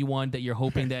dollar menu one that you're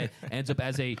hoping that ends up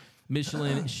as a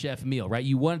Michelin chef meal, right?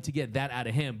 You wanted to get that out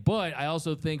of him. But I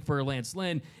also think for Lance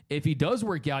Lynn, if he does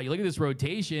work out, you look at this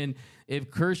rotation, if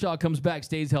Kershaw comes back,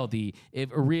 stays healthy,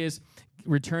 if Arias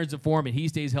returns to form and he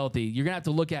stays healthy, you're going to have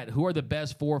to look at who are the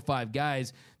best 4 or 5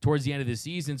 guys towards the end of the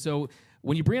season. So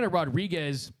when you bring in a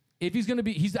Rodriguez, if he's going to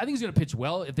be, I think he's going to pitch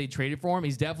well if they traded for him.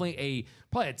 He's definitely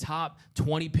probably a top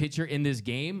 20 pitcher in this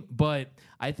game. But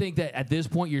I think that at this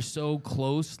point, you're so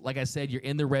close. Like I said, you're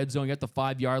in the red zone. You're at the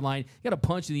 5-yard line. You got to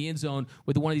punch in the end zone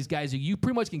with one of these guys who you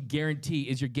pretty much can guarantee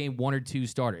is your game 1 or 2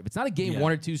 starter. If it's not a game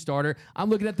 1 or 2 starter,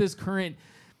 I'm looking at this current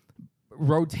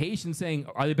rotation saying,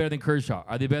 are they better than Kershaw?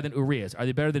 Are they better than Urias? Are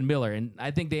they better than Miller? And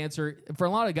I think the answer for a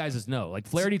lot of guys is no. Like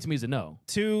Flaherty to me is a no.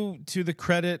 To the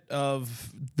credit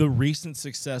of the recent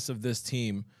success of this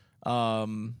team,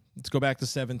 let's go back to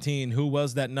 17. Who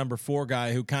was that number 4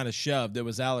 guy who kind of shoved? It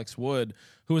was Alex Wood,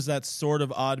 who was that sort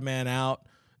of odd man out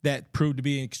that proved to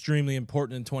be extremely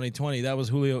important in 2020. That was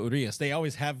Julio Urias. They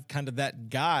always have kind of that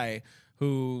guy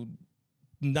who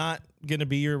not going to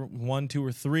be your 1, 2,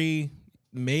 or 3,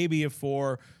 maybe a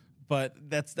 4, but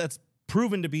that's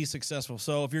proven to be successful.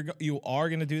 So if you are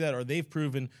going to do that, or they've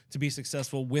proven to be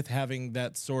successful with having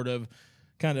that sort of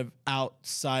kind of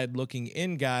outside looking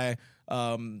in guy,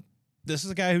 this is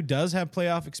a guy who does have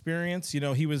playoff experience. You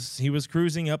know, he was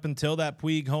cruising up until that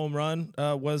Puig home run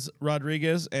was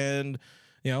Rodriguez, and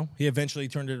you know, he eventually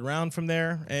turned it around from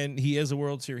there, and he is a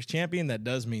World Series champion. That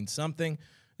does mean something.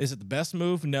 Is it the best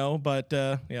move? No, but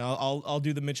you know, I'll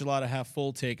do the Michelada half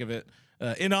full take of it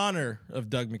in honor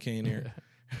of Doug McKain here.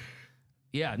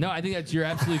 Yeah, no, I think that you're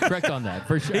absolutely correct on that,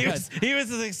 for sure. He was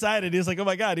as excited. He was like, oh,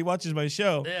 my God, he watches my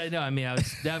show. Yeah, no, I mean, I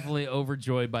was definitely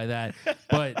overjoyed by that.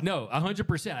 But no,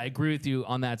 100%. I agree with you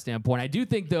on that standpoint. I do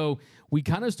think, though, we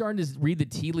kind of starting to read the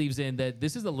tea leaves in that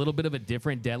this is a little bit of a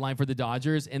different deadline for the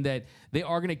Dodgers, and that they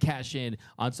are going to cash in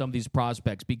on some of these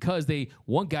prospects because they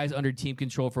want guys under team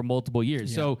control for multiple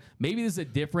years. Yeah. So maybe this is a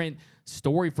different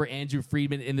story for Andrew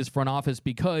Friedman in this front office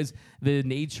because the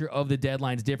nature of the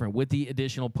deadline is different with the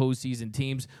additional postseason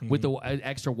teams, with the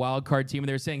extra wild card team. And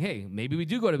they're saying, hey, maybe we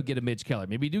do go to get a Mitch Keller.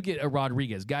 Maybe we do get a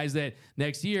Rodriguez. Guys that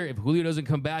next year, if Julio doesn't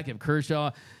come back, if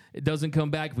Kershaw doesn't come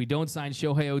back, if we don't sign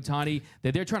Shohei Ohtani,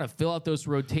 that they're trying to fill out those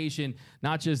rotation,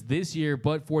 not just this year,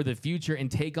 but for the future and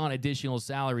take on additional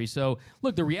salary. So,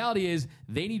 look, the reality is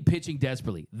they need pitching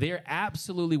desperately. They're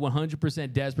absolutely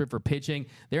 100% desperate for pitching.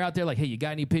 They're out there like, hey, you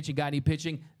got any pitching? Got any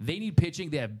pitching? They need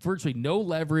pitching. They have virtually no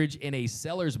leverage in a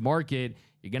seller's market.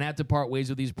 You're going to have to part ways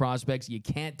with these prospects. You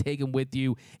can't take them with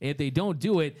you. And if they don't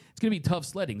do it, it's going to be tough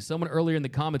sledding. Someone earlier in the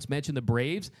comments mentioned the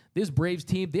Braves. This Braves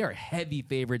team, they are heavy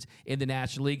favorites in the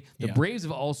National League. The Braves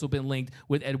have also been linked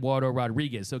with Eduardo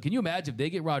Rodriguez. So can you imagine if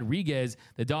they get Rodriguez,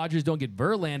 the Dodgers don't get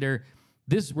Verlander,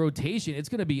 this rotation, it's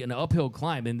going to be an uphill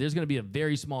climb, and there's going to be a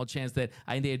very small chance that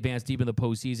I think they advance deep in the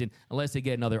postseason unless they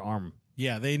get another arm.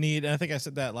 Yeah, they need, I think I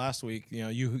said that last week, you know,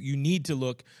 you need to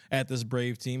look at this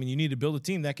Brave team, and you need to build a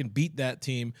team that can beat that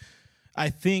team. I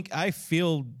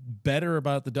feel better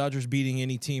about the Dodgers beating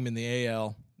any team in the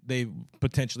AL. They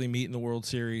potentially meet in the World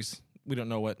Series. We don't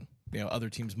know what, you know, other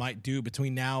teams might do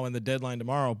between now and the deadline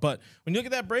tomorrow. But when you look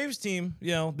at that Braves team,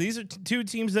 you know, these are two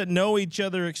teams that know each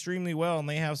other extremely well, and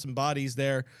they have some bodies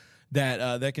there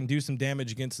that can do some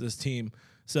damage against this team.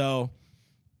 So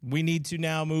we need to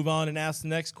now move on and ask the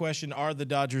next question: are the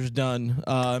Dodgers done?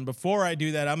 And before I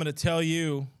do that, I'm going to tell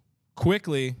you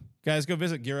quickly, guys, go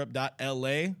visit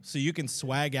gearup.la so you can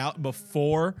swag out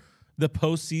before the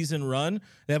postseason run.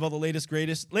 They have all the latest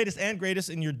and greatest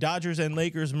in your Dodgers and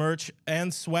Lakers merch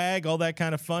and swag, all that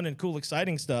kind of fun and cool,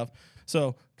 exciting stuff.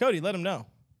 So, Cody, let them know.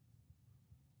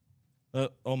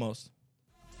 Almost.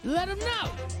 Let them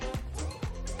know.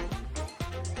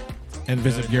 And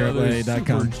visit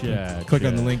gearup.la.com. Click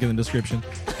on the link in the description.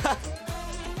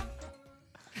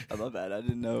 I love that. I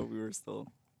didn't know we were still.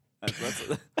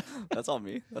 That's all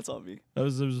me. That's all me. I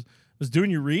was doing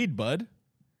your read, bud.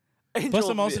 Angel, Plus,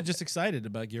 I'm also just excited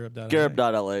about gearup.la.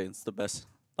 gearup.la. It's the best.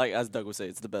 Like as Doug would say,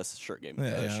 it's the best shirt game.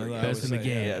 Shirt game. Best in the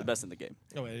game. Yeah, best in the game.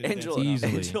 Oh, wait, Angel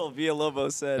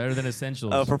Villalobos said better than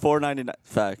Essentials. for $4.99.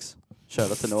 Facts.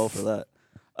 Shout out to Noel for that.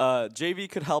 JV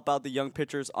could help out the young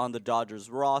pitchers on the Dodgers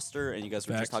roster, and you guys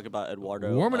were just talking about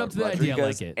Eduardo. Warming up to the idea, I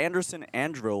like it. Anderson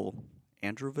Andreville,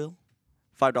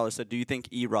 $5 said, do you think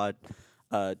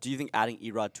adding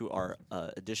Erod to our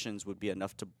additions would be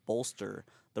enough to bolster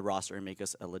the roster and make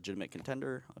us a legitimate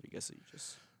contender?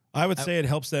 I would say it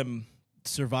helps them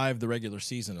survive the regular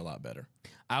season a lot better.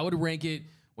 I would rank it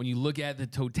when you look at the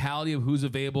totality of who's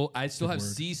available. I still have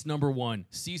Cease number one.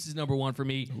 Cease is number one for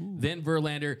me. Ooh. Then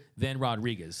Verlander, then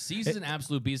Rodriguez. Cease is an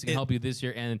absolute beast. It can help you this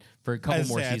year and for a couple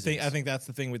more seasons. I think that's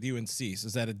the thing with you and Cease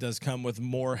is that it does come with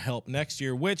more help next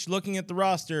year, which, looking at the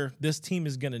roster, this team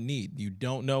is going to need. You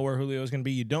don't know where Julio is going to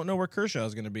be. You don't know where Kershaw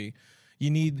is going to be.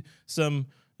 You need some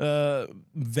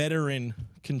veteran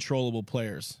controllable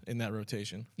players in that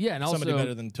rotation. Yeah, and also somebody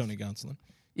better than Tony Gonsolin.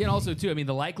 Yeah, and also, too, I mean,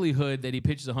 the likelihood that he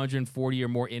pitches 140 or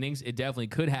more innings, it definitely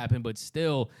could happen. But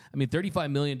still, I mean, $35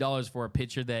 million for a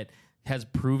pitcher that has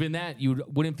proven that, you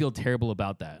wouldn't feel terrible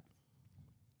about that.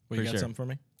 Well, you got something for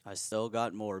me? I still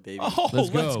got more, baby. Oh, let's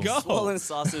go. Swollen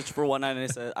Sausage for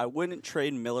 $1.99 said, I wouldn't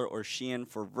trade Miller or Sheehan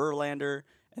for Verlander.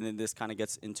 And then this kind of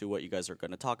gets into what you guys are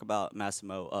going to talk about.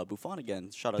 Massimo Buffon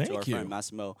again. Shout out to our friend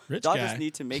Massimo. Rich Dodgers guy.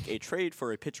 need to make a trade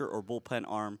for a pitcher or bullpen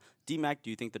arm. D-Mac, do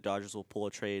you think the Dodgers will pull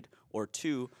a trade or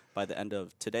two by the end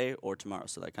of today or tomorrow?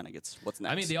 So that kind of gets what's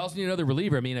next. I mean, they also need another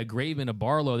reliever. I mean, a Graven, a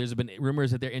Barlow. There's been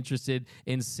rumors that they're interested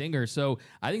in Singer. So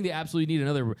I think they absolutely need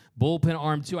another bullpen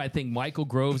arm, too. I think Michael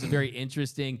Grove's a very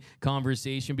interesting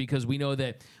conversation because we know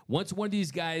that once one of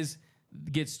these guys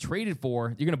gets traded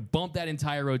for, you're going to bump that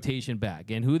entire rotation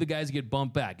back. And who the guys get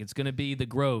bumped back? It's going to be the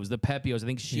Groves, the Pepios. I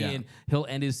think Sheehan, he'll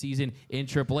end his season in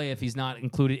AAA if he's not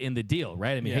included in the deal,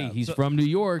 right? I mean, hey, he's from New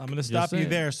York. I'm going to stop you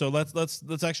there. So let's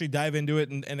actually dive into it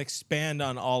and expand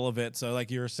on all of it. So like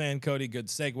you were saying, Cody, good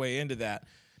segue into that.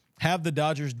 Have the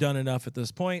Dodgers done enough at this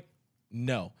point?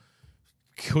 No.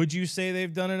 Could you say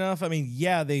they've done enough? I mean,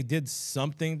 yeah, they did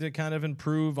something to kind of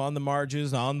improve on the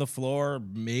margins, on the floor,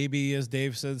 maybe, as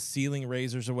Dave says, ceiling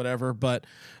raisers or whatever. But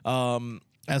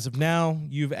as of now,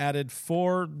 you've added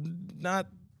four. None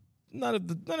of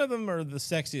them are the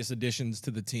sexiest additions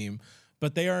to the team,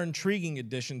 but they are intriguing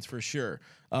additions for sure.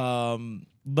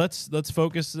 Let's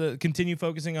focus, continue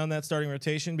focusing on that starting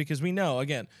rotation because we know,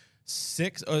 again,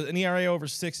 an ERA over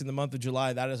 6 in the month of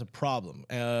July, that is a problem.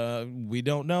 We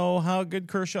don't know how good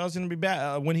Kershaw is going to be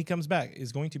back when he comes back.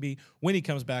 When he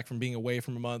comes back from being away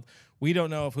from a month. We don't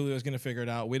know if Julio's going to figure it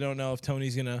out. We don't know if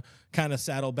Tony's going to kind of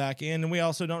saddle back in, and we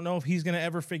also don't know if he's going to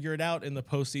ever figure it out in the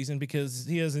postseason because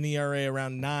he has an ERA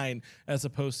around 9 as a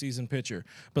postseason pitcher.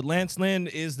 But Lance Lynn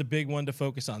is the big one to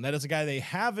focus on. That is a guy they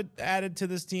have added to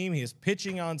this team. He is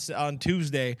pitching on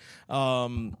Tuesday.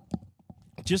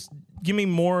 Just give me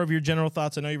more of your general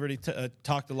thoughts. I know you've already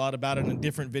talked a lot about it in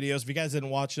different videos. If you guys didn't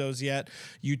watch those yet,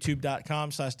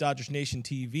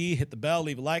 youtube.com/DodgersNationTV. Hit the bell,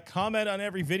 leave a like, comment on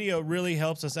every video. Really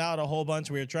helps us out a whole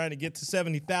bunch. We are trying to get to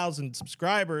 70,000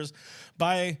 subscribers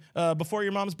by before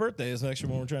your mom's birthday is actually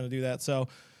when we're trying to do that. So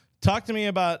talk to me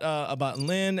about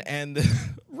Lynn and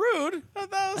rude.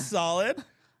 That was solid.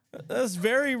 That's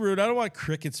very rude. I don't want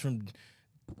crickets from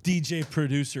DJ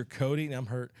producer Cody. I'm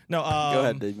hurt. No, go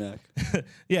ahead, D-Mac.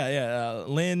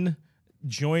 Lynn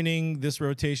joining this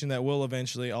rotation that will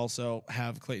eventually also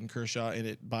have Clayton Kershaw in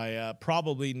it by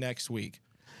probably next week.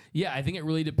 Yeah, I think it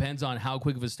really depends on how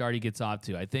quick of a start he gets off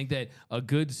to. I think that a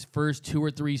good first 2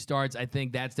 or 3 starts, I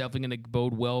think that's definitely going to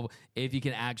bode well if he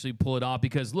can actually pull it off.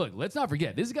 Because, look, let's not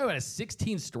forget, this guy had a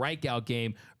 16 strikeout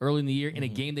game early in the year in a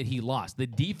game that he lost. The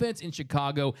defense in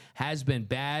Chicago has been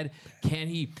bad. Can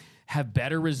he have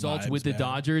better results with the man.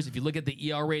 Dodgers. If you look at the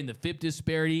ERA and the FIP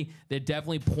disparity, that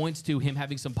definitely points to him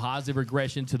having some positive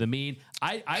regression to the mean.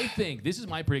 I think, this is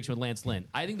my prediction with Lance Lynn.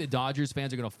 I think the Dodgers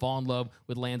fans are going to fall in love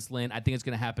with Lance Lynn. I think it's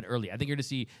going to happen early. I think you're going to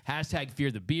see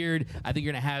 #fear the beard. I think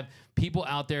you're going to have people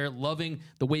out there loving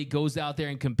the way he goes out there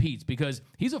and competes because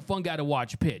he's a fun guy to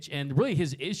watch pitch. And really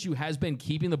his issue has been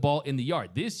keeping the ball in the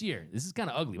yard. This year, this is kind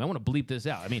of ugly. I want to bleep this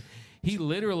out. I mean, he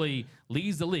literally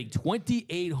leads the league,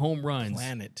 28 home runs.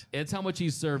 Planet. It's how much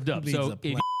he's served up. Leads So the if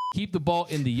planet. you keep the ball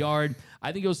in the yard,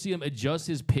 I think you'll see him adjust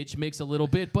his pitch mix a little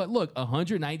bit. But look,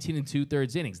 119 and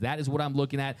 2/3 innings. That is what I'm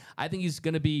looking at. I think he's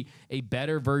going to be a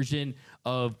better version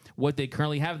of what they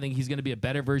currently have. I think he's going to be a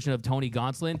better version of Tony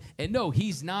Gonsolin. And no,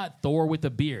 he's not Thor with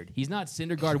a beard. He's not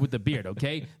Syndergaard with a beard,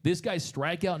 okay? This guy's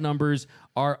strikeout numbers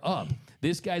are up.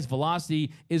 This guy's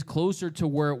velocity is closer to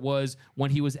where it was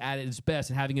when he was at his best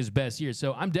and having his best year.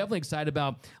 So I'm definitely excited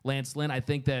about Lance Lynn. I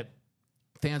think that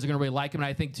fans are going to really like him. And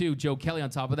I think, too, Joe Kelly,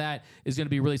 on top of that, is going to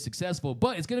be really successful.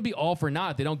 But it's going to be all for naught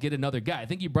if they don't get another guy. I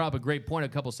think you brought up a great point a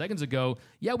couple seconds ago.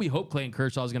 Yeah, we hope Clayton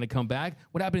Kershaw is going to come back.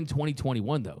 What happened in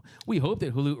 2021, though? We hope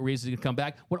that Julio Urias is going to come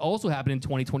back. What also happened in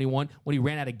 2021 when he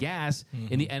ran out of gas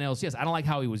in the NLCS? I don't like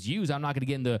how he was used. I'm not going to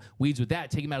get in the weeds with that.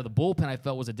 Taking him out of the bullpen, I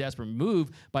felt was a desperate move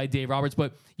by Dave Roberts.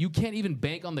 But you can't even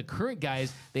bank on the current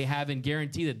guys they have and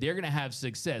guarantee that they're going to have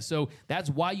success. So that's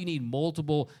why you need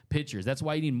multiple pitchers. That's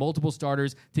why you need multiple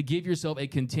starters to give yourself a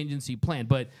contingency plan.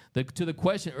 But to the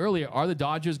question earlier, are the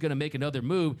Dodgers going to make another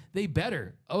move? They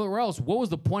better. Or else, what was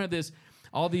the point of this?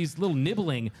 All these little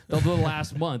nibbling the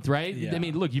last month, right? Yeah. I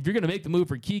mean, look, if you're going to make the move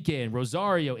for Kike and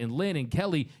Rosario and Lynn and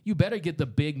Kelly, you better get the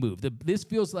big move. This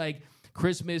feels like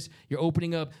Christmas. You're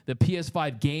opening up the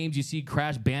PS5 games. You see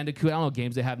Crash Bandicoot. I don't know what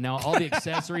games they have now. All the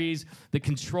accessories, the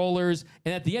controllers,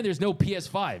 and at the end, there's no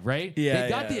PS5, right? Yeah, they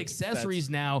got the accessories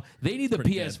now. They need the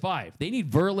PS5. They need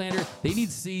Verlander. They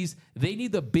need Cease. They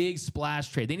need the big splash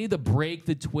trade. They need to break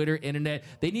the Twitter internet.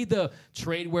 They need the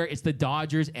trade where it's the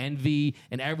Dodgers envy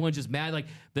and everyone's just mad. Like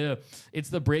it's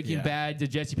the Breaking Bad to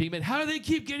Jesse Pinkman. How do they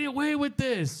keep getting away with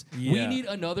this? Yeah. We need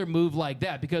another move like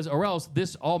that because or else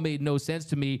this all made no sense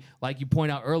to me. Like you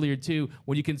point out earlier too,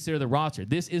 when you consider the roster,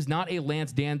 this is not a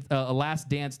last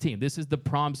dance team. This is the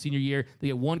prom senior year. They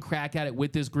get one crack at it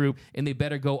with this group, and they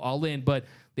better go all in. But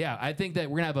yeah, I think that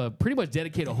we're going to have a pretty much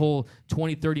dedicate a whole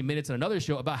 20, 30 minutes on another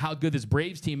show about how good this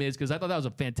Braves team is because I thought that was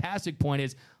a fantastic point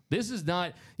is this is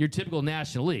not your typical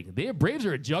National League. The Braves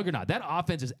are a juggernaut. That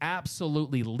offense is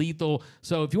absolutely lethal.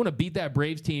 So if you want to beat that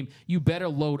Braves team, you better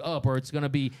load up or it's going to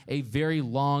be a very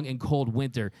long and cold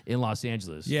winter in Los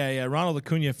Angeles. Yeah. Ronald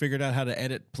Acuna figured out how to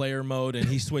edit player mode, and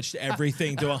he switched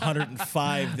everything to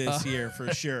 105 this year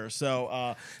for sure.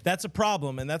 So that's a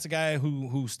problem, and that's a guy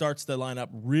who starts the lineup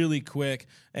really quick.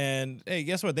 And, hey,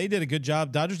 guess what? They did a good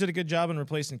job. Dodgers did a good job in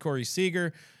replacing Corey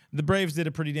Seager. The Braves did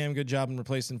a pretty damn good job in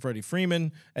replacing Freddie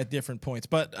Freeman at different points.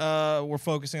 But we're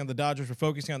focusing on the Dodgers. We're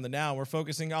focusing on the now. We're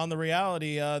focusing on the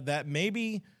reality that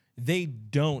maybe they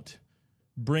don't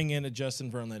bring in a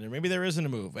Justin Verlander. Maybe there isn't a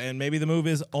move, and maybe the move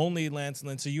is only Lance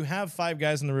Lynn. So you have 5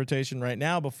 guys in the rotation right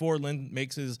now before Lynn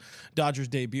makes his Dodgers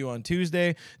debut on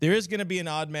Tuesday. There is going to be an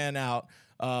odd man out.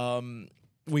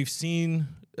 We've seen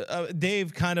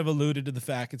Dave kind of alluded to the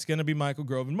fact it's going to be Michael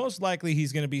Grove, and most likely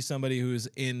he's going to be somebody who's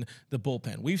in the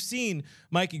bullpen. We've seen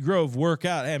Mikey Grove work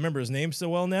out. Hey, I remember his name so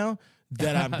well now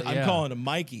that I'm calling him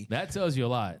Mikey. That tells you a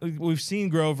lot. We've seen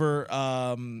Grover.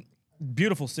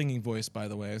 Beautiful singing voice, by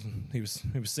the way. He was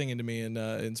singing to me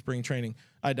in spring training.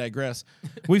 I digress.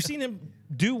 We've seen him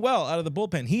do well out of the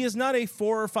bullpen. He is not a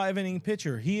 4 or 5 inning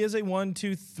pitcher. He is a 1,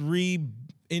 2, 3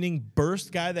 inning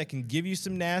burst guy that can give you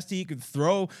some nasty. He could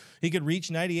throw. He could reach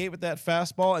 98 with that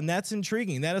fastball, and that's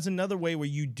intriguing. That is another way where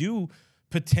you do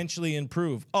potentially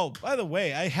improve. Oh, by the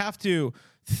way, I have to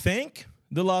thank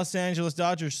the Los Angeles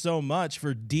Dodgers so much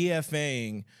for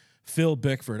DFAing Phil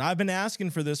Bickford. I've been asking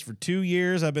for this for 2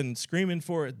 years. I've been screaming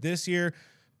for it this year.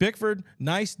 Bickford,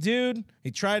 nice dude. He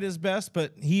tried his best,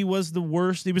 but he was the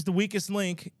worst. He was the weakest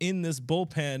link in this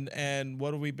bullpen. And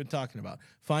what have we been talking about?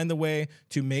 Find the way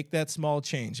to make that small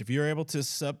change. If you're able to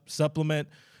supplement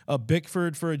a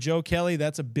Bickford for a Joe Kelly,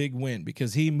 that's a big win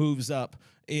because he moves up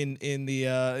in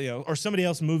the or somebody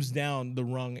else moves down the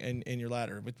rung in your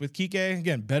ladder. With Kike,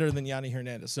 again, better than Yanni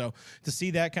Hernandez. So to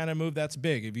see that kind of move, that's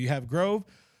big. If you have Grove,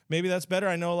 maybe that's better.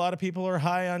 I know a lot of people are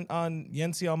high on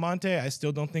Yency Almonte. I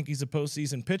still don't think he's a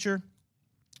postseason pitcher.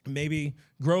 Maybe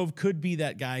Grove could be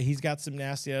that guy. He's got some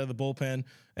nasty out of the bullpen,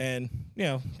 and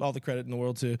all the credit in the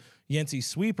world to Yency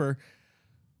Sweeper.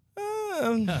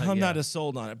 I'm not as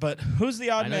sold on it. But who's the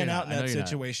odd man out in that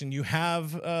situation? You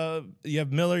have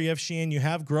Miller, you have Sheehan, you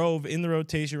have Grove in the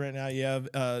rotation right now. You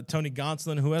have Tony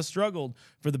Gonsolin, who has struggled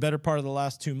for the better part of the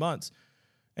last 2 months.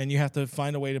 And you have to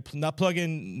find a way to not plug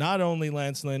in not only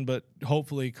Lance Lynn, but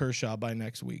hopefully Kershaw by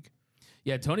next week.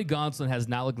 Yeah, Tony Gonsolin has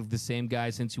not looked like the same guy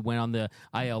since he went on the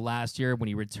IL last year. When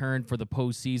he returned for the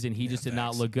postseason, he just did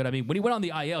not look good. I mean, when he went on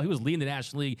the IL, he was leading the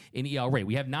National League in ERA.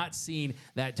 We have not seen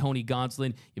that Tony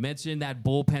Gonsolin. You mentioned that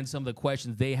bullpen, some of the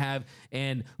questions they have,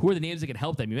 and who are the names that can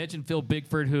help them. You mentioned Phil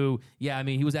Bickford, who,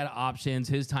 he was out of options.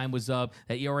 His time was up.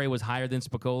 That ERA was higher than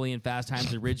Spicoli and Fast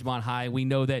Times at Ridgemont High. We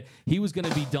know that he was going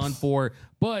to be done for.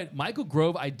 But Michael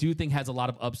Grove, I do think, has a lot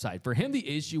of upside. For him, the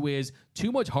issue is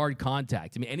too much hard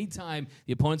contact. I mean, anytime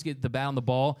the opponents get the bat on the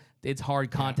ball, it's hard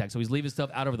contact. So he's leaving stuff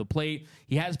out over the plate.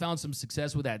 He has found some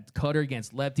success with that cutter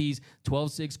against lefties,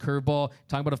 12-6 curveball,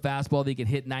 talking about a fastball that he can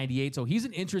hit 98. So he's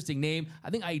an interesting name. I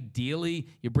think ideally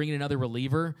you're bringing another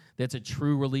reliever that's a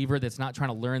true reliever that's not trying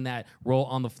to learn that role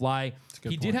on the fly.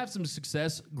 He did have some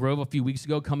success, Grove, a few weeks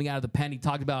ago coming out of the pen. He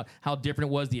talked about how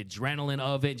different it was, the adrenaline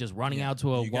of it, just running out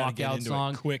to a walkout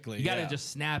song. Quickly, you got to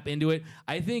just snap into it.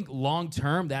 I think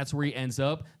long-term, that's where he ends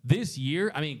up. This year,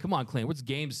 I mean, come on, Clint. What's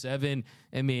Game 7?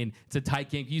 I mean, it's a tight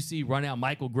game. You see run out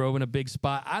Michael Grove in a big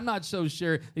spot. I'm not so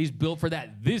sure that he's built for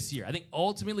that this year. I think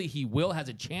ultimately he has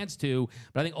a chance to,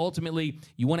 but I think ultimately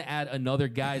you want to add another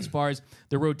guy as far as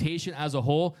the rotation as a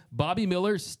whole. Bobby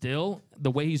Miller, still,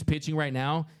 the way he's pitching right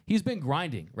now, he's been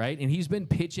grinding, right? And he's been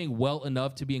pitching well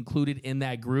enough to be included in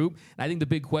that group. And I think the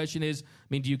big question is,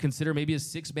 do you consider maybe a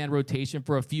 6-man rotation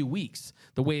for a few weeks,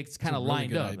 the way it's kind of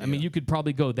lined up? Idea. I mean, you could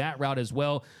probably go that route as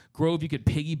well. Grove, you could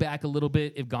piggyback a little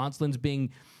bit if Gonsolin's being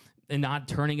and not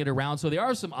turning it around. So there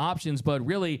are some options, but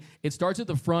really it starts at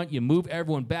the front. You move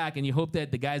everyone back, and you hope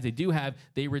that the guys they do have,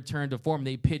 they return to form.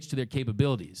 They pitch to their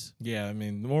capabilities. Yeah, I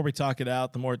mean, the more we talk it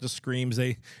out, the more it just screams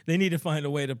they need to find a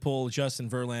way to pull Justin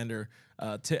Verlander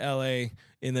to L.A.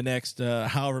 in the next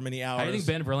however many hours. How do you think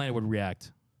Ben Verlander would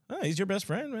react? Oh, he's your best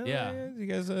friend, man. Yeah. You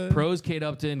guys, pros, Kate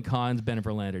Upton, cons, Ben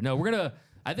Verlander. No, we're going to...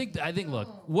 I think.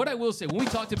 Look, what I will say when we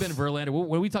talk to Ben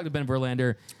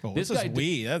Verlander, this guy.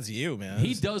 That's you, man.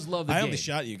 He does love the game. I only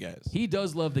shot you guys. He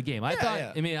does love the game. I thought.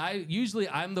 Yeah. I mean,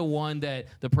 I'm the one that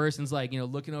the person's like,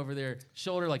 looking over their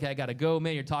shoulder, like, hey, I gotta go,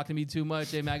 man. You're talking to me too much.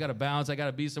 Hey, man, I gotta bounce. I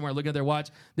gotta be somewhere. Looking at their watch.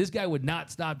 This guy would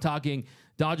not stop talking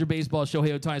Dodger baseball,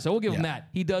 Shohei Ohtani. So we'll give him that.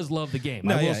 He does love the game.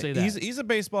 I will say that. He's a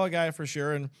baseball guy for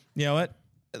sure, and you know what?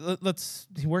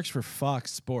 He works for Fox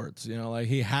Sports. Like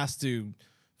he has to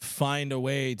find a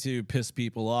way to piss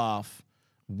people off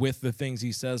with the things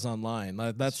he says online.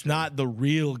 That's not the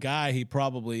real guy he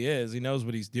probably is. He knows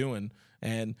what he's doing.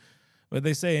 And what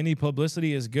they say, any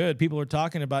publicity is good. People are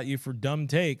talking about you for dumb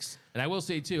takes. And I will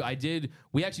say, too,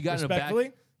 we actually got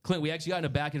Clint, we actually got in a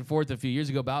back and forth a few years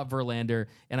ago about Verlander,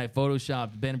 and I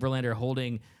photoshopped Ben Verlander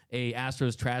holding a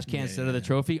Astros trash can instead of the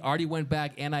trophy. Already went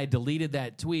back, and I deleted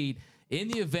that tweet in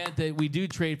the event that we do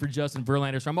trade for Justin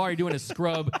Verlander. So I'm already doing a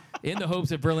scrub in the hopes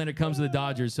that Verlander comes to the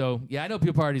Dodgers. So, I know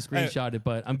people already screenshot it,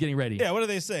 but I'm getting ready. Yeah, what do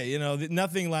they say?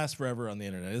 Nothing lasts forever on the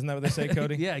internet. Isn't that what they say,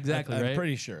 Cody? Yeah, exactly, I'm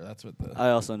pretty sure that's what I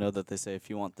also know that they say if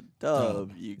you want the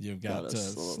dub, you've got to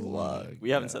slug. We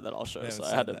haven't said that all show, so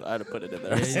I had to put it in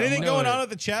there. Anything going on at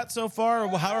the chat so far?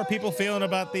 How are people feeling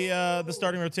about the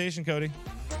starting rotation, Cody?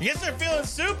 I guess they're feeling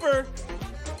super.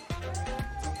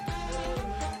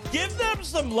 Give them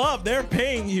some love. They're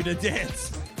paying you to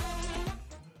dance.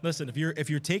 Listen, if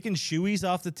you're taking shoeies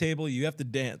off the table, you have to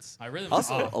dance. I really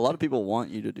also a lot of people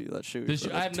want you to do that shoe.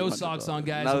 I have no socks on,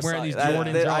 guys. I'm wearing these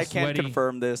Jordans. I can't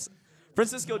confirm this.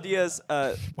 Francisco Diaz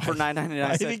for $9.99.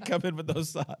 Why did he come in with those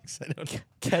socks? I don't know.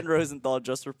 Ken Rosenthal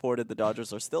just reported the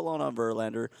Dodgers are still on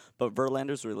Verlander, but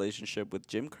Verlander's relationship with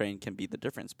Jim Crane can be the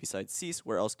difference. Besides Cease,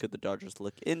 where else could the Dodgers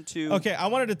look into? Okay, I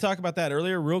wanted to talk about that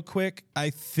earlier real quick. I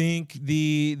think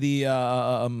the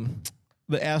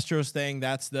Astros thing,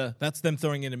 that's them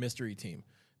throwing in a mystery team.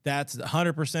 That's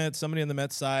 100% somebody on the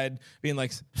Mets side being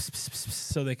like,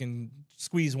 so they can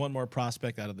squeeze one more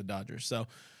prospect out of the Dodgers. So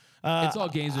it's all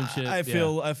gamesmanship.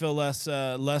 I feel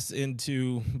less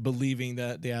into believing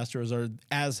that the Astros are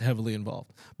as heavily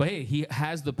involved. But hey, he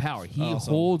has the power. He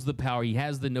holds the power. He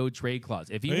has the no trade clause.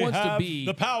 If he wants to be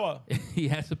the power, he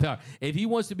has the power. If he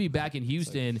wants to be back in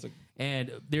Houston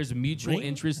and there's a mutual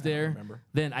interest there,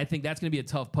 then I think that's going to be a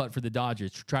tough putt for the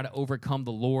Dodgers to try to overcome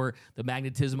the lure, the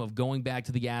magnetism of going back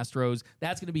to the Astros.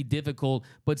 That's going to be difficult.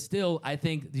 But still, I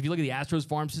think if you look at the Astros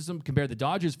farm system compared to the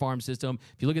Dodgers farm system,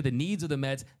 if you look at the needs of the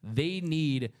Mets, they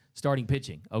need starting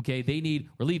pitching, okay? They need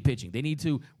relief pitching. They need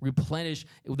to replenish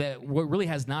that what really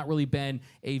has not really been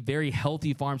a very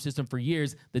healthy farm system for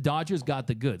years. The Dodgers got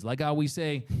the goods. Like I always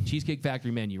say, Cheesecake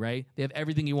Factory menu, right? They have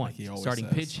everything you want. Starting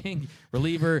pitching,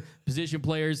 reliever, position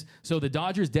players. So the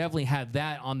Dodgers definitely have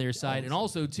that on their side. And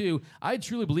also, too, I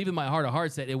truly believe in my heart of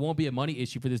hearts that it won't be a money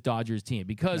issue for this Dodgers team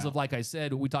because of, like I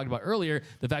said, what we talked about earlier,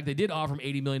 the fact they did offer him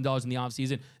 $80 million in the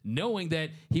offseason, knowing that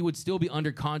he would still be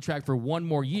under contract for one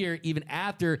more year, even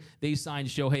after they signed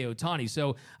Shohei Ohtani.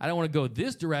 So I don't want to go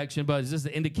this direction, but is this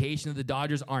the indication that the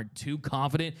Dodgers aren't too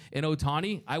confident in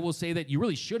Ohtani? I will say that you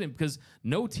really shouldn't because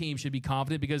no team should be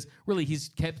confident because really he's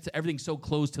kept everything so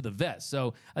close to the vest.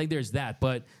 So I think there's that.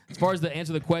 But as far as the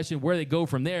answer to the question, where they go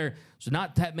from there, there's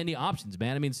not that many options,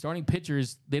 man. I mean, starting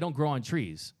pitchers, they don't grow on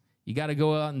trees. You got to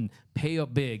go out and pay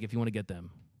up big if you want to get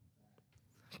them.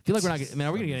 I feel like we're not getting, man,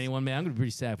 are we going to get anyone, man? I'm going to be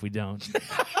pretty sad if we don't.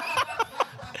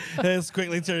 It's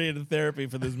quickly turning into therapy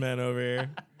for this man over here.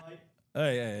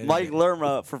 Mike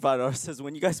Lerma for $5 says,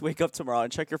 when you guys wake up tomorrow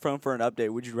and check your phone for an update,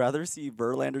 would you rather see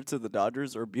Verlander to the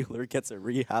Dodgers or Buehler gets a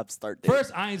rehab start date?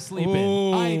 First, I ain't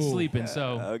sleeping.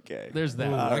 So okay, there's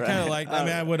that. I kind of like. I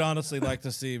mean, I would honestly like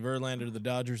to see Verlander to the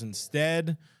Dodgers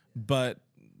instead, but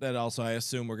that also I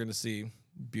assume we're going to see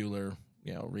Buehler,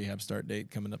 rehab start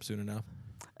date coming up soon enough.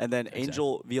 And then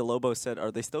Angel Villalobos said,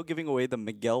 are they still giving away the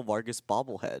Miguel Vargas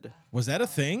bobblehead? Was that a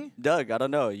thing? Doug, I don't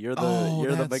know. You're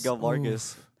the Miguel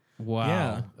Vargas. Wow.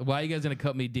 Yeah. Why are you guys going to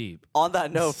cut me deep? On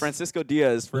that note, Francisco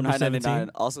Diaz for Number $9.99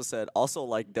 17? also said, also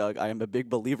like Doug, I am a big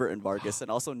believer in Vargas, and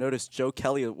also noticed Joe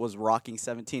Kelly was rocking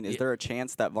 17. Is there a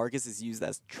chance that Vargas is used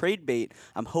as trade bait?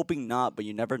 I'm hoping not, but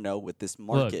you never know with this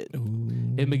market. Look,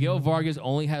 if Miguel Vargas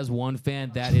only has one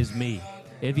fan, that is me.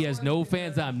 If he has no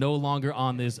fans, I'm no longer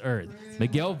on this earth.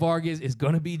 Miguel Vargas is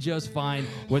going to be just fine,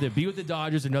 whether it be with the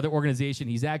Dodgers or another organization.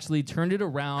 He's actually turned it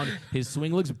around. His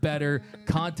swing looks better.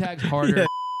 Contact's harder. Yeah.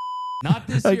 Not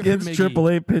this year against for Miggy.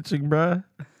 AAA pitching, bruh.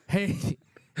 Hey,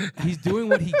 he's doing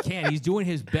what he can. He's doing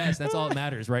his best. That's all that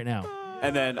matters right now.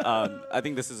 And then I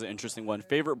think this is an interesting one.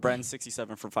 Favorite Bren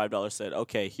 67 for $5 said,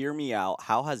 okay, hear me out.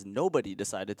 How has nobody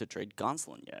decided to trade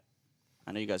Gonsolin yet?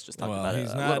 I know you guys just talked about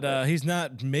it. He's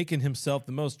not making himself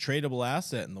the most tradable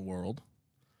asset in the world.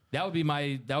 That would be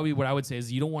what I would say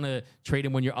is you don't want to trade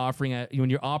him when you're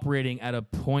operating at a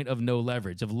point of no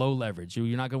leverage, of low leverage.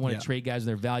 You're not going to want to trade guys when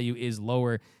their value is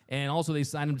lower. And also they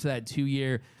signed him to that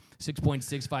 2-year,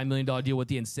 $6.65 million deal with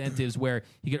the incentives where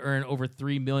he could earn over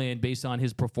 $3 million based on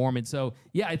his performance. So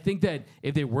yeah, I think that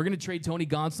if they were going to trade Tony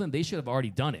Gonsolin, they should have already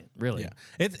done it. Really. Yeah,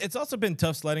 it's also been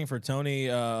tough sledding for Tony.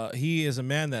 He is a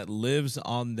man that lives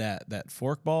on that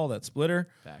forkball, that splitter.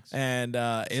 Facts. And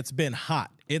it's been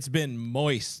hot. It's been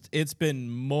moist.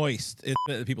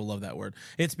 People love that word.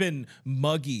 It's been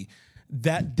muggy.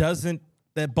 That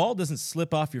ball doesn't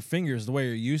slip off your fingers the way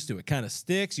you're used to. It kind of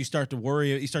sticks. You start to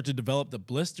worry. You start to develop the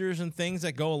blisters and things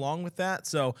that go along with that.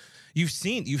 So you've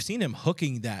seen him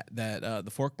hooking the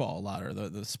forkball a lot, or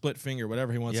the split finger,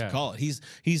 whatever he wants to call it.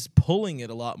 He's pulling it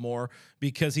a lot more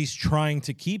because he's trying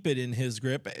to keep it in his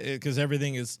grip because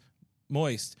everything is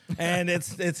moist and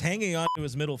it's hanging onto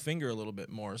his middle finger a little bit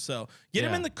more. So get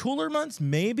him in the cooler months,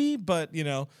 maybe, but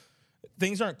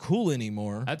things aren't cool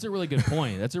anymore. That's a really good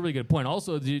point.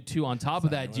 Also, too, on top of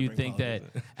that, do you think that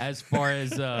as far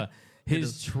as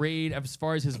his trade, as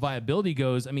far as his viability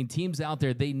goes, I mean, teams out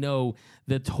there, they know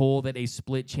the toll that a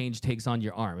split change takes on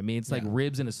your arm. I mean, it's like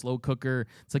ribs in a slow cooker.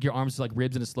 It's like your arm's like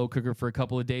ribs in a slow cooker for a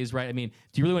couple of days, right? I mean,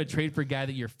 do you really want to trade for a guy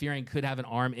that you're fearing could have an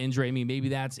arm injury? I mean, maybe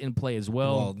that's in play as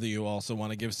well. Well, do you also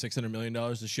want to give $600 million to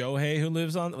Shohei, who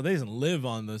lives on? Well, they doesn't live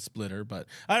on the splitter, but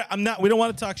I'm not. We don't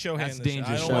want to talk Shohei. That's in this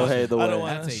dangerous. Shohei the way. I don't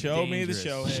want to show me the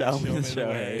Shohei. Show me the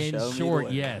Shohei. In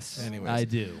short, yes, Anyways. I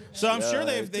do. So I'm sure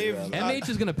they've. MH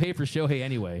is going to pay for Shohei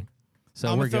anyway. So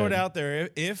I'm we're gonna throw good. it out there.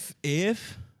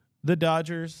 If the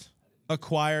Dodgers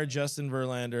acquire Justin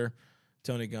Verlander,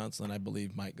 Tony Gonsolin, I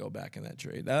believe, might go back in that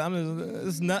trade. I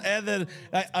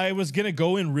was gonna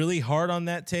go in really hard on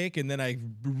that take, and then I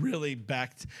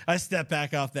stepped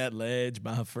back off that ledge,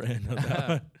 my friend.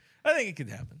 I think it could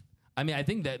happen. I mean, I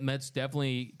think that Mets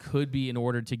definitely could be in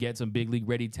order to get some big league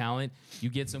ready talent. You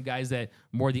get some guys that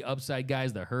more the upside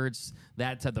guys, the Hurts,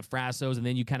 that's at the Frassos, and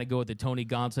then you kind of go with the Tony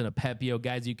Gonsolin, a Pepio,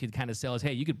 guys you could kind of sell as,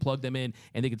 hey, you could plug them in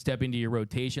and they could step into your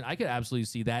rotation. I could absolutely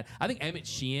see that. I think Emmett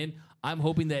Sheehan, I'm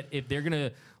hoping that if they're going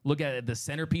to look at the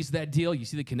centerpiece of that deal, you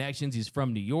see the connections. He's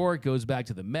from New York, goes back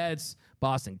to the Mets,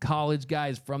 Boston College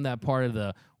guys from that part of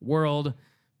the world.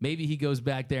 Maybe he goes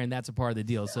back there, and that's a part of the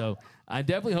deal. So I'm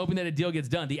definitely hoping that a deal gets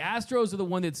done. The Astros are the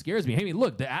one that scares me. I mean,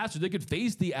 look, the Astros, they could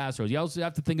face the Astros. You also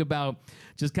have to think about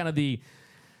just kind of the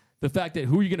the fact that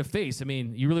who are you going to face? I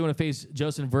mean, you really want to face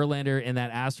Justin Verlander and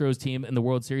that Astros team in the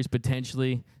World Series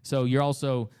potentially. So you're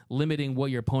also limiting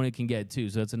what your opponent can get too.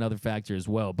 So that's another factor as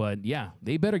well. But yeah,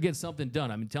 they better get something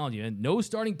done. I'm telling you. And no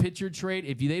starting pitcher trade.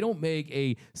 If they don't make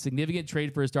a significant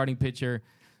trade for a starting pitcher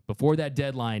before that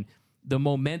deadline, the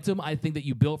momentum I think that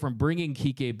you built from bringing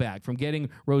Kike back, from getting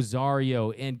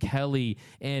Rosario and Kelly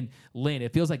and Lynn,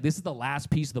 it feels like this is the last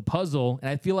piece of the puzzle,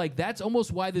 and I feel like that's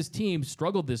almost why this team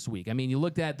struggled this week. I mean, you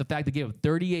looked at the fact they gave up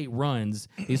 38 runs,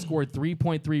 they scored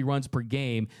 3.3 runs per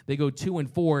game, they go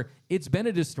 2-4. It's been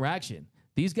a distraction.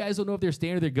 These guys don't know if they're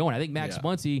staying or they're going. I think Max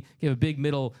Muncy gave a big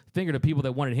middle finger to people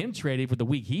that wanted him traded for the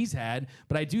week he's had,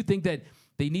 but I do think that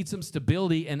they need some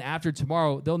stability, and after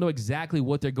tomorrow, they'll know exactly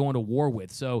what they're going to war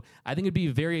with. So I think it'd be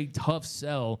a very tough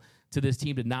sell to this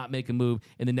team to not make a move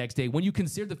in the next day when you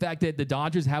consider the fact that the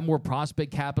Dodgers have more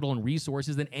prospect capital and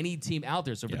resources than any team out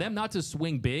there. So for them not to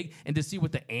swing big and to see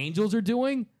what the Angels are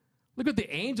doing, look what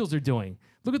the Angels are doing.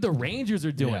 Look what the Rangers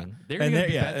are doing.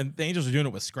 And the Angels are doing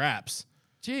it with scraps.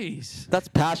 Jeez. That's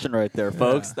passion right there,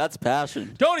 folks. Yeah. That's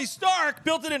passion. Tony Stark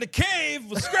built it in a cave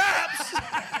with scraps.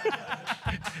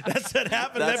 That's what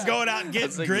happened. Them going out and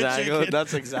getting grit chicken.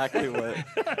 That's exactly what.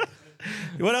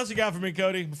 What else you got for me,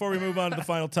 Cody, before we move on to the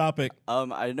final topic?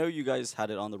 I know you guys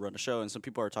had it on the Run of Show, and some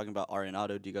people are talking about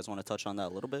Arenado. Do you guys want to touch on that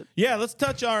a little bit? Yeah, let's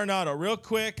touch Arenado real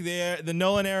quick. The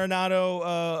Nolan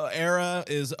Arenado era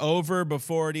is over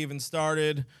before it even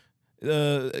started.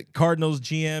 Cardinals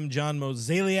GM John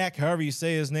Mozeliak, however you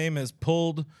say his name, has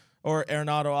pulled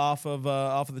Arenado off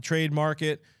of the trade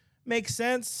market. Makes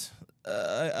sense.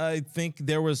 I think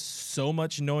there was so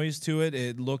much noise to it.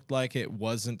 It looked like it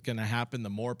wasn't going to happen the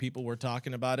more people were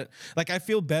talking about it. Like, I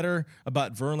feel better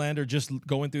about Verlander just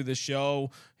going through the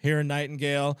show, hearing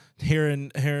Nightingale,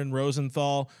 hearing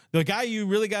Rosenthal. The guy you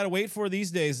really got to wait for these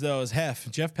days, though, is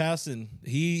Jeff Passan.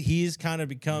 He's kind of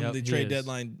become the trade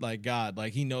deadline like God.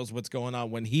 Like, he knows what's going on.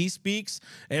 When he speaks,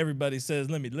 everybody says,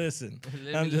 let me listen.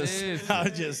 I'm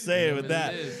just saying with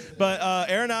that. But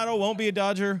Arenado won't be a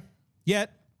Dodger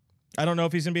yet. I don't know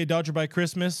if he's going to be a Dodger by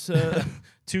Christmas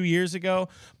 2 years ago,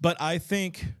 but I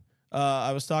think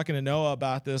I was talking to Noah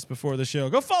about this before the show.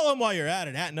 Go follow him while you're at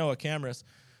it, at Noah Cameras.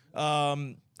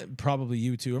 Probably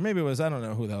you two, or maybe it was, I don't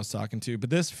know who that I was talking to, but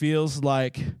this feels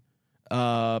like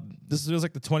the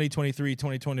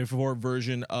 2023-2024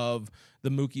 version of the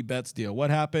Mookie Betts deal. What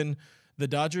happened? The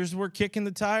Dodgers were kicking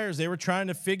the tires. They were trying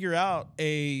to figure out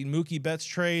a Mookie Betts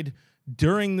trade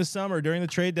during the summer, during the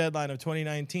trade deadline of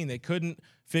 2019. They couldn't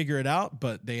figure it out,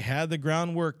 but they had the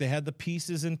groundwork. They had the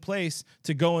pieces in place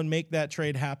to go and make that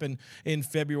trade happen in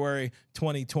February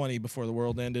 2020 before the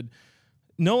world ended.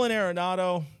 Nolan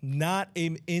Arenado, not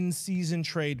an in-season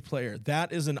trade player.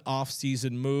 That is an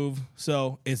off-season move.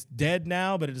 So it's dead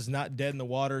now, but it is not dead in the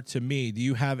water to me. Do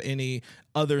you have any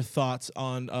other thoughts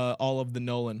on all of the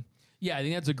Nolan? Yeah, I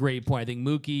think that's a great point. I think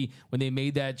Mookie, when they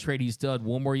made that trade, he still had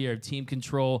 1 more year of team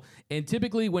control. And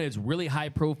typically when it's really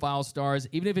high-profile stars,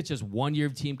 even if it's just 1 year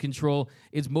of team control,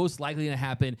 it's most likely going to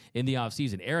happen in the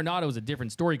offseason. Arenado is a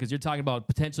different story because you're talking about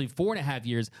potentially 4.5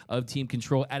 years of team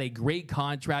control at a great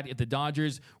contract. If the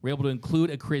Dodgers were able to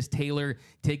include a Chris Taylor,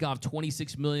 take off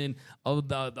 $26 million of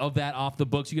that off the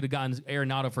books, you could have gotten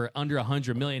Arenado for under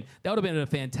 $100 million. That would have been a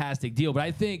fantastic deal. But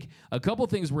I think a couple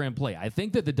things were in play. I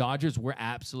think that the Dodgers were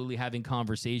absolutely having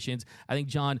conversations. I think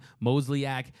John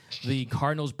Mozeliak, the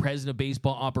Cardinals president of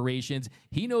baseball operations,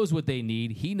 he knows what they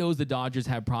need. He knows the Dodgers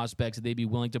have prospects that they'd be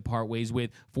willing to part ways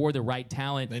with for the right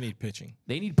talent. They need pitching.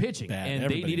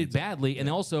 And they need it badly. And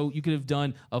also, you could have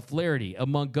done a Flaherty, a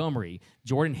Montgomery.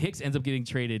 Jordan Hicks ends up getting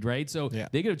traded, right? So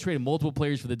they could have traded multiple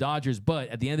players for the Dodgers, but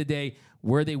at the end of the day,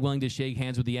 were they willing to shake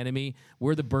hands with the enemy?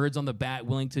 Were the birds on the bat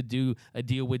willing to do a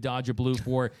deal with Dodger Blue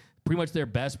for pretty much their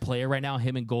best player right now,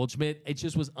 him and Goldschmidt? It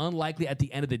just was unlikely at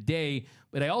the end of the day.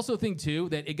 But I also think, too,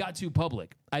 that it got too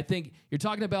public. I think you're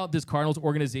talking about this Cardinals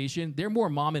organization. They're more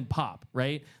mom and pop,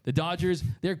 right? The Dodgers,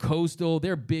 they're coastal.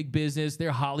 They're big business.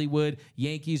 They're Hollywood,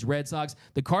 Yankees, Red Sox.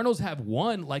 The Cardinals have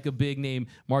won like a big-name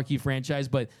marquee franchise,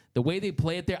 but the way they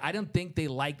play it there, I don't think they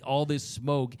liked all this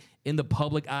smoke in the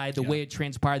public eye, the way it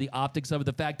transpired, the optics of it,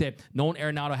 the fact that Nolan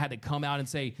Arenado had to come out and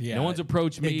say, no one's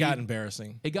approached me. It got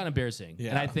embarrassing.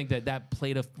 Yeah. And I think that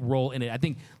played a role in it. I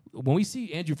think when we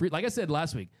see Andrew Fried, like I said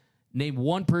last week, name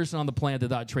one person on the planet that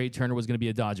thought Trey Turner was going to be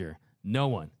a Dodger. No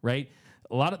one, right?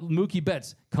 a lot of Mookie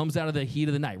Betts comes out of the heat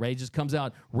of the night, right? It just comes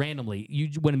out randomly.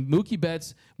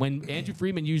 When Andrew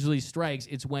Friedman usually strikes,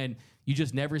 it's when you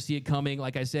just never see it coming.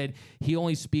 Like I said, he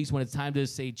only speaks when it's time to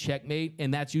say checkmate,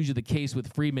 and that's usually the case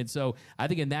with Friedman. So I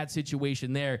think in that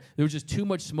situation there was just too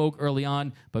much smoke early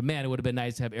on. But man, it would have been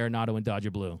nice to have Arenado in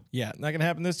Dodger blue. Yeah, not gonna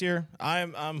happen this year.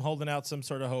 I'm holding out some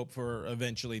sort of hope for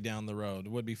eventually down the road.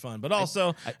 It would be fun, but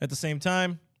also at the same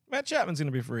time, Matt Chapman's going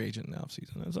to be a free agent in the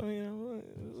offseason. So,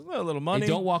 a little money. They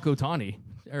don't walk Ohtani,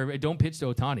 or don't pitch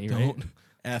to Ohtani, right? Don't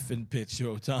effing pitch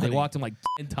to Ohtani. They walked him like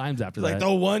 10 times after that. Like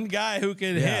the one guy who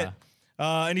could hit.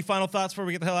 Any final thoughts before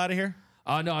we get the hell out of here?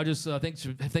 No, I just thanks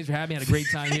for having me. I had a great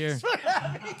time here.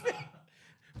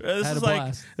 This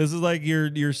is like your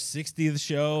 60th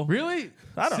show. Really?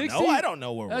 I don't 60? know. I don't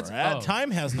know where we're at. Oh.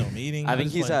 Time has no meaning. I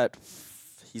think he's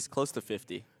close to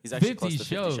 50. He's actually close to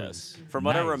 50 shows. From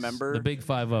what I remember, the big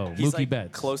 5-0. he's Mookie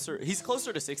Betts. closer. He's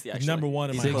closer to 60. Actually, number one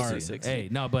in my heart. 60. Hey,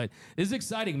 no, but this is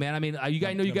exciting, man. I mean, you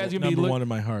guys are gonna be number one in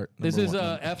my heart. This is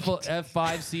a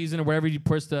F5 season, or wherever you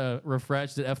push the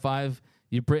refresh to F5.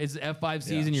 It's F5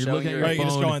 season. You're looking at your phone. You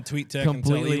just go on TweetDeck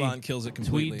until Elon kills it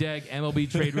completely. TweetDeck,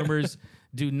 MLB trade rumors.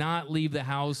 Do not leave the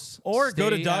house. Or go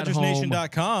to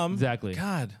DodgersNation.com. Exactly.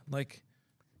 God,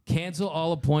 cancel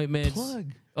all appointments. Plug.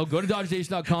 Oh, go to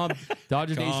DodgersNation.com,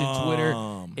 Dodgers Nation, Twitter,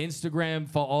 Instagram,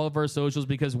 follow all of our socials,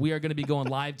 because we are going to be going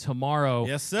live tomorrow.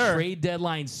 Yes, sir. Trade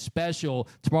deadline special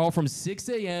tomorrow from 6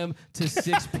 a.m. to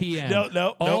 6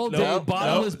 p.m. All day,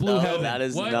 bottomless blue heaven. That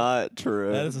is not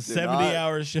true. That is a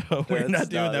 70-hour show. We're not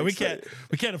doing that. We can't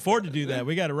afford to do that.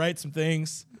 We got to write some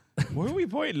things. Where are we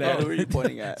pointing at? Who are you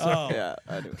pointing at? Yeah,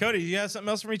 I do. Cody, you have something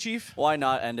else for me, Chief? Why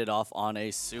not end it off on a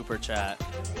super chat?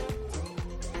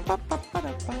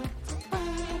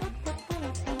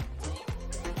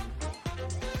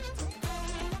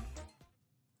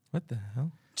 What the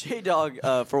hell? J-Dog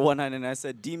for 199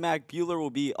 said, D-Mac Bueller will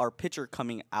be our pitcher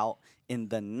coming out in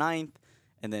the 9th.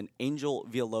 And then Angel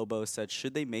Villalobos said,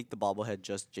 should they make the bobblehead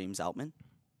just James Outman?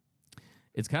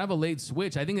 It's kind of a late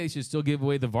switch. I think they should still give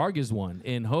away the Vargas one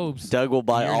in hopes. Doug will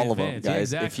buy year in all of them, advance.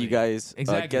 guys. Yeah, exactly. If you guys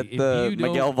get If the you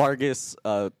don't- Miguel Vargas,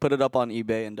 put it up on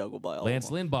eBay, and Doug will buy all Lance of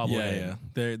them. Lynn bobblehead.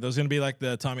 Yeah. Those going to be like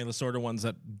the Tommy Lasorda ones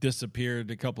that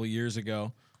disappeared a couple of years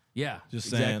ago. Yeah, Just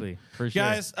saying. exactly. For sure.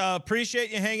 Guys, appreciate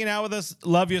you hanging out with us.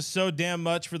 Love you so damn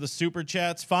much for the super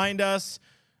chats. Find us.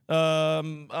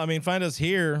 Find us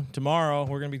here tomorrow.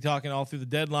 We're going to be talking all through the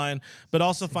deadline, but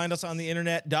also find us on the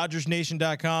internet,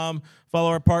 DodgersNation.com. Follow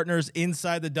our partners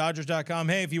inside the Dodgers.com.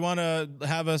 Hey, if you want to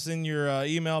have us in your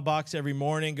email box every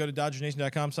morning, go to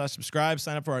DodgersNation.com/subscribe.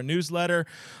 Sign up for our newsletter.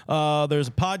 There's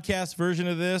a podcast version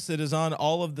of this. It is on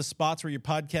all of the spots where your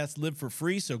podcasts live for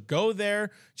free. So go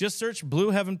there. Just search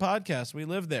Blue Heaven Podcast. We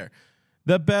live there.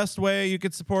 The best way you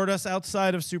could support us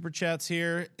outside of Super Chats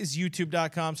here is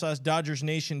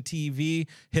youtube.com/DodgersNationTV.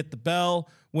 Hit the bell.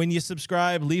 When you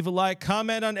subscribe, leave a like,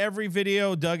 comment on every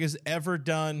video Doug has ever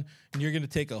done. And you're going to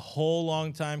take a whole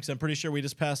long time, because I'm pretty sure we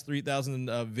just passed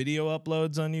 3,000 video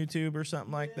uploads on YouTube or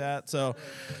something like that. So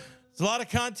there's a lot of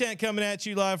content coming at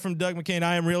you live from Doug McKain.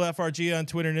 I am RealFRG on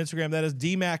Twitter and Instagram. That is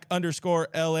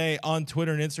DMac_LA on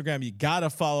Twitter and Instagram. You got to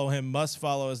follow him. Must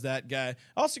follow as that guy.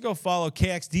 Also go follow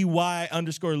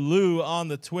KXDY_Lou on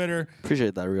the Twitter.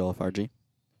 Appreciate that, Real FRG.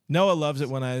 Noah loves it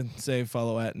when I say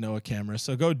follow at Noah Camera.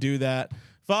 So go do that.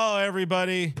 Follow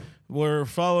everybody. We're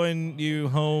following you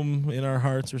home in our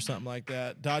hearts or something like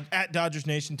that. At Dodgers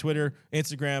Nation, Twitter,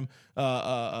 Instagram,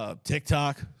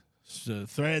 TikTok.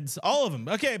 Threads, all of them.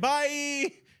 Okay,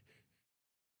 bye.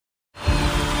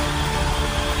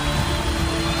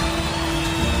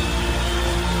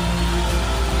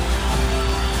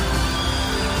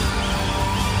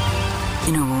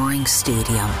 In a roaring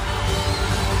stadium,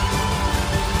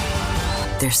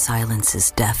 their silence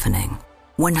is deafening.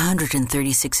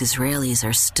 136 Israelis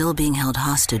are still being held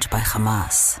hostage by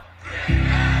Hamas.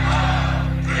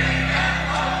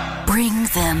 Bring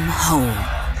them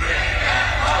home.